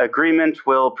 the agreement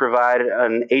will provide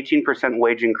an 18%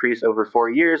 wage increase over 4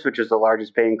 years, which is the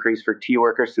largest pay increase for T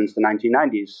workers since the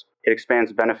 1990s. It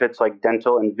expands benefits like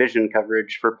dental and vision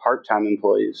coverage for part-time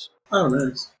employees. Oh,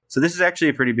 nice. So this is actually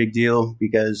a pretty big deal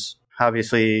because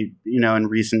obviously, in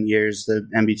recent years, the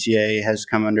MBTA has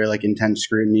come under like intense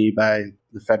scrutiny by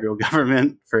the federal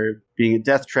government for being a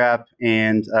death trap.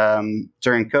 And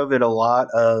during COVID, a lot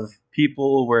of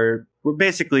people were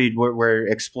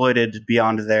exploited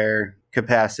beyond their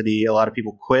capacity. A lot of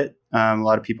people quit. A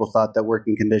lot of people thought that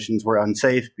working conditions were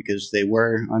unsafe because they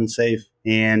were unsafe.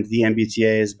 And the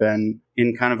MBTA has been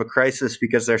in kind of a crisis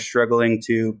because they're struggling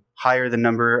to hire the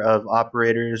number of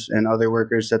operators and other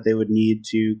workers that they would need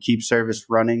to keep service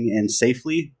running and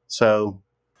safely. So,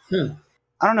 I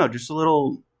don't know, just a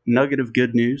little nugget of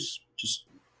good news, just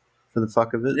for the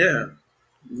fuck of it. Yeah.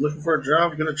 Looking for a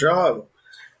job, get a job.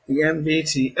 The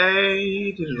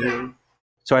MBTA.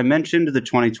 So I mentioned the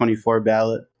 2024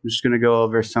 ballot. I'm just going to go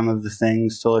over some of the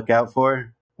things to look out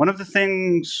for. One of the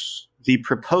things, the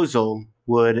proposal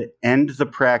would end the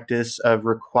practice of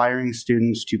requiring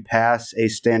students to pass a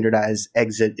standardized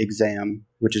exit exam,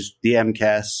 which is the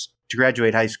MCAS, to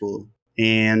graduate high school.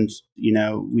 And,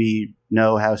 we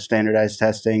know how standardized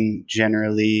testing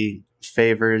generally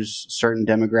favors certain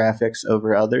demographics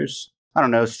over others. I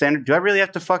don't know. Do I really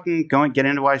have to fucking go and get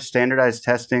into why standardized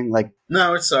testing?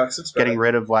 No, it sucks. It's getting bad.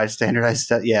 rid of why standardized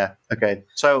yeah. Okay.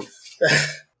 So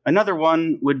another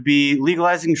one would be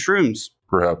legalizing shrooms.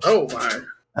 Perhaps. Oh,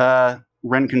 my.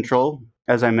 Rent control,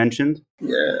 as I mentioned.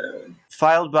 Yeah.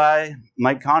 Filed by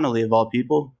Mike Connolly, of all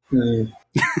people. No,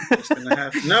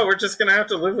 we're just going to have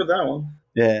to live with that one.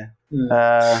 Yeah.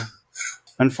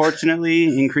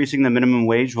 Unfortunately, increasing the minimum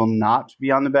wage will not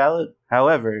be on the ballot.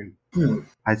 However,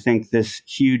 I think this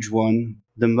huge one,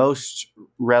 the most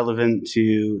relevant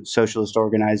to socialist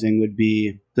organizing, would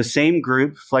be the same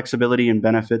group, Flexibility and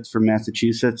Benefits for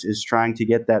Massachusetts, is trying to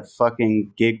get that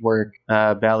fucking gig work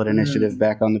ballot initiative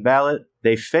back on the ballot.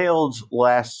 They failed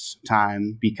last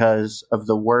time because of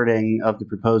the wording of the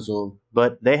proposal,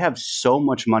 but they have so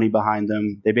much money behind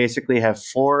them. They basically have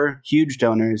 4 huge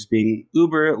donors, being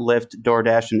Uber, Lyft,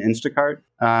 DoorDash, and Instacart.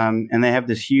 And they have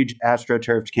this huge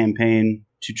AstroTurf campaign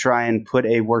to try and put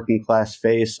a working class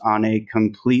face on a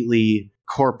completely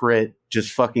corporate,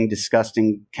 just fucking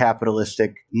disgusting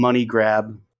capitalistic money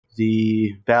grab.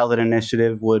 The ballot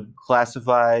initiative would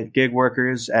classify gig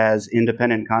workers as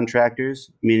independent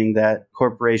contractors, meaning that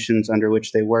corporations under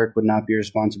which they work would not be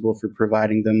responsible for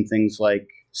providing them things like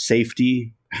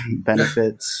safety,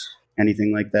 benefits,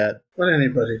 anything like that. What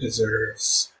anybody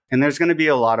deserves. And there's going to be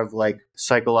a lot of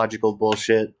psychological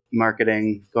bullshit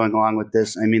marketing going along with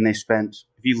this. I mean, if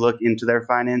you look into their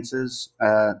finances,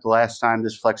 the last time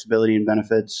this Flexibility and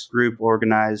Benefits group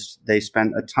organized, they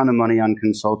spent a ton of money on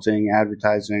consulting,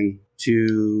 advertising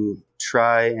to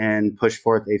try and push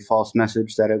forth a false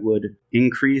message that it would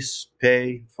increase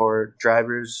pay for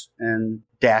drivers and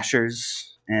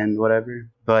dashers and whatever.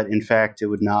 But in fact, it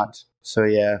would not. So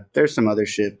yeah, there's some other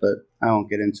shit, but I won't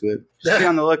get into it. Just be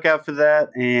on the lookout for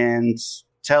that and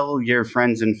tell your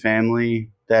friends and family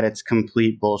that it's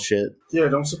complete bullshit. Yeah,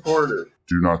 don't support it.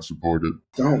 Do not support it.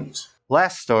 Don't.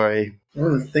 Last story.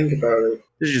 Don't even think about it.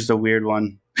 This is just a weird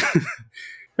one.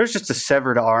 There's just a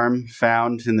severed arm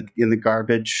found in the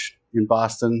garbage in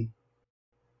Boston.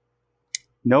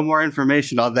 No more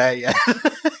information on that yet.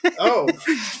 Oh.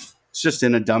 It's just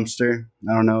in a dumpster.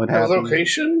 I don't know what happened.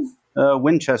 Location?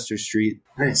 Winchester Street.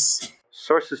 Nice.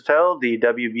 Sources tell the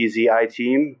WBZI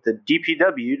team the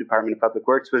DPW, Department of Public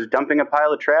Works, was dumping a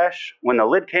pile of trash when the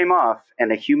lid came off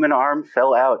and a human arm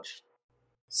fell out.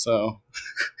 So.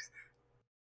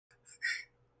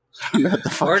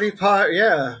 Body part,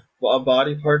 yeah. Well, a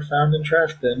body part found in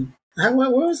trash bin. When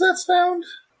was that found?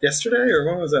 Yesterday, or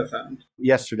when was that found?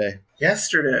 Yesterday.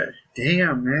 Yesterday.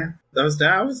 Damn, man. I was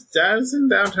in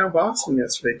downtown Boston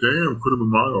yesterday. Damn, could have been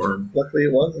my arm. Luckily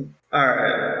it wasn't.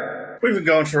 Alright. We've been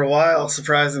going for a while,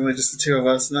 surprisingly, just the 2 of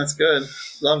us, and that's good.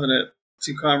 Loving it.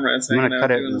 2 comrades I'm hanging going out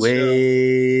to cut doing it this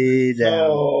way show. down.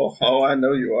 Oh, I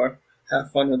know you are. Have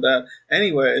fun with that.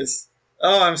 Anyways.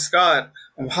 Oh, I'm Scott.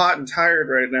 I'm hot and tired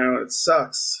right now. It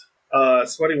sucks.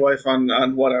 Sweaty wife on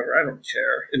whatever. I don't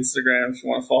care. Instagram, if you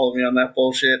want to follow me on that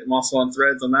bullshit. I'm also on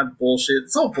Threads on that bullshit.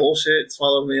 It's all bullshit.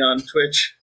 Follow me on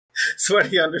Twitch.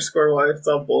 Sweaty_wife. It's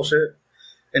all bullshit.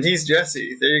 And he's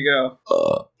Jesse. There you go.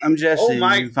 I'm Jesse. Oh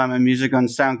my- You can find my music on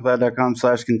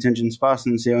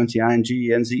SoundCloud.com/ContingenceBoston,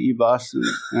 CONTINGENZE Boston.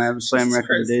 And I have a slam Jesus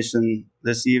recommendation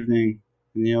this evening.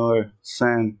 And your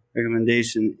slam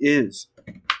recommendation is...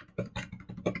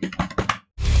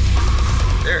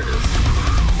 There it is.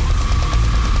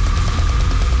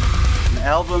 An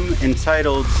album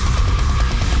entitled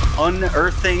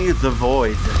Unearthing the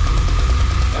Void.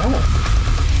 Oh.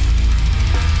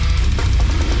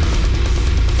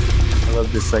 I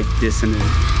love this dissonant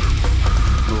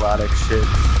melodic shit.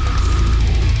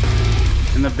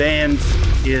 And the band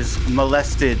is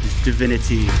Molested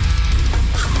Divinity.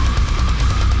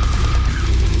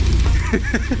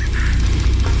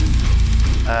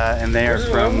 And they are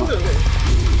from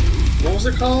What was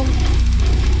it called?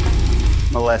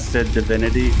 Molested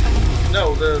Divinity.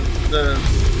 No, the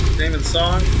name of the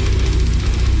song?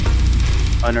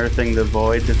 Unearthing the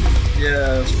Void.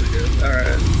 Yeah, that's pretty good.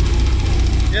 Alright.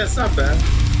 Yeah, it's not bad.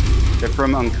 They're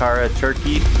from Ankara,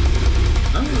 Turkey.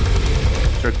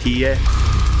 Oh. Turkey.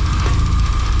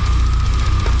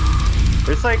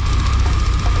 There's like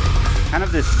kind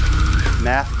of this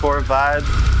mathcore vibe.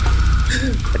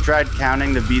 I tried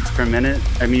counting the beats per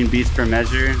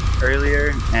measure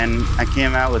earlier, and I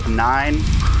came out with 9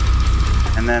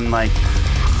 and then like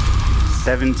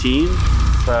 17.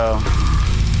 So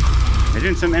they're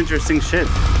doing some interesting shit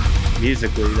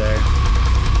musically there.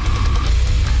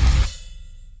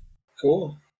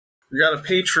 Cool. We got a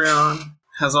Patreon.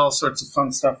 Has all sorts of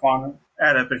fun stuff on it.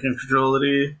 At Epic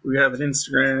Incredulity. We have an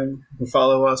Instagram. You can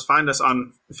follow us. Find us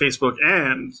on Facebook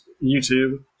and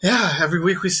YouTube. Yeah, every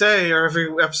week we say, or every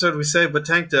episode we say, but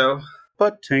tank dough.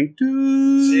 But tank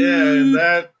dude. Yeah, and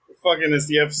that fucking is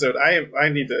the episode. I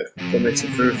need to go make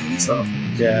some food for myself.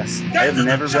 Yes. I have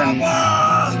never been...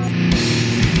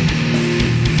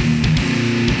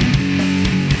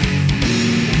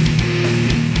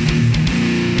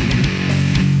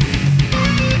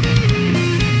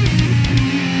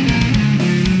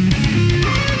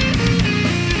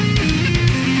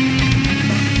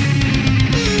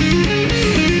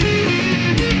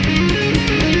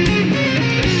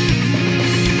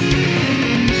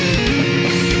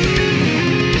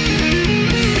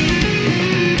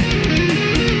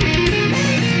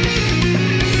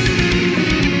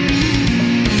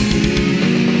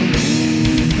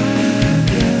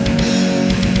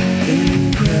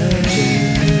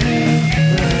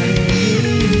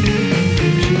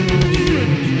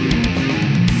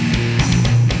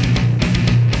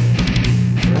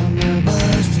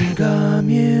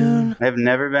 I've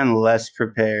never been less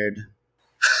prepared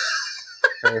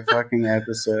for a fucking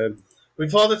episode. We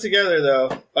pulled it together,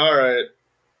 though. All right.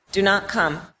 Do not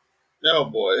come. Oh,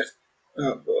 boy.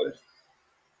 Oh, boy.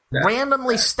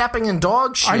 Randomly stepping in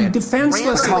dog shit. I'm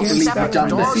defenseless Randomly against stepping in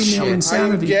dog female shit.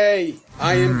 insanity. Gay.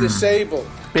 I am disabled.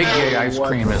 Big gay ice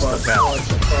cream is the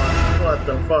best. What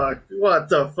the fuck? What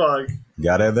the fuck?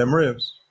 Gotta have them ribs.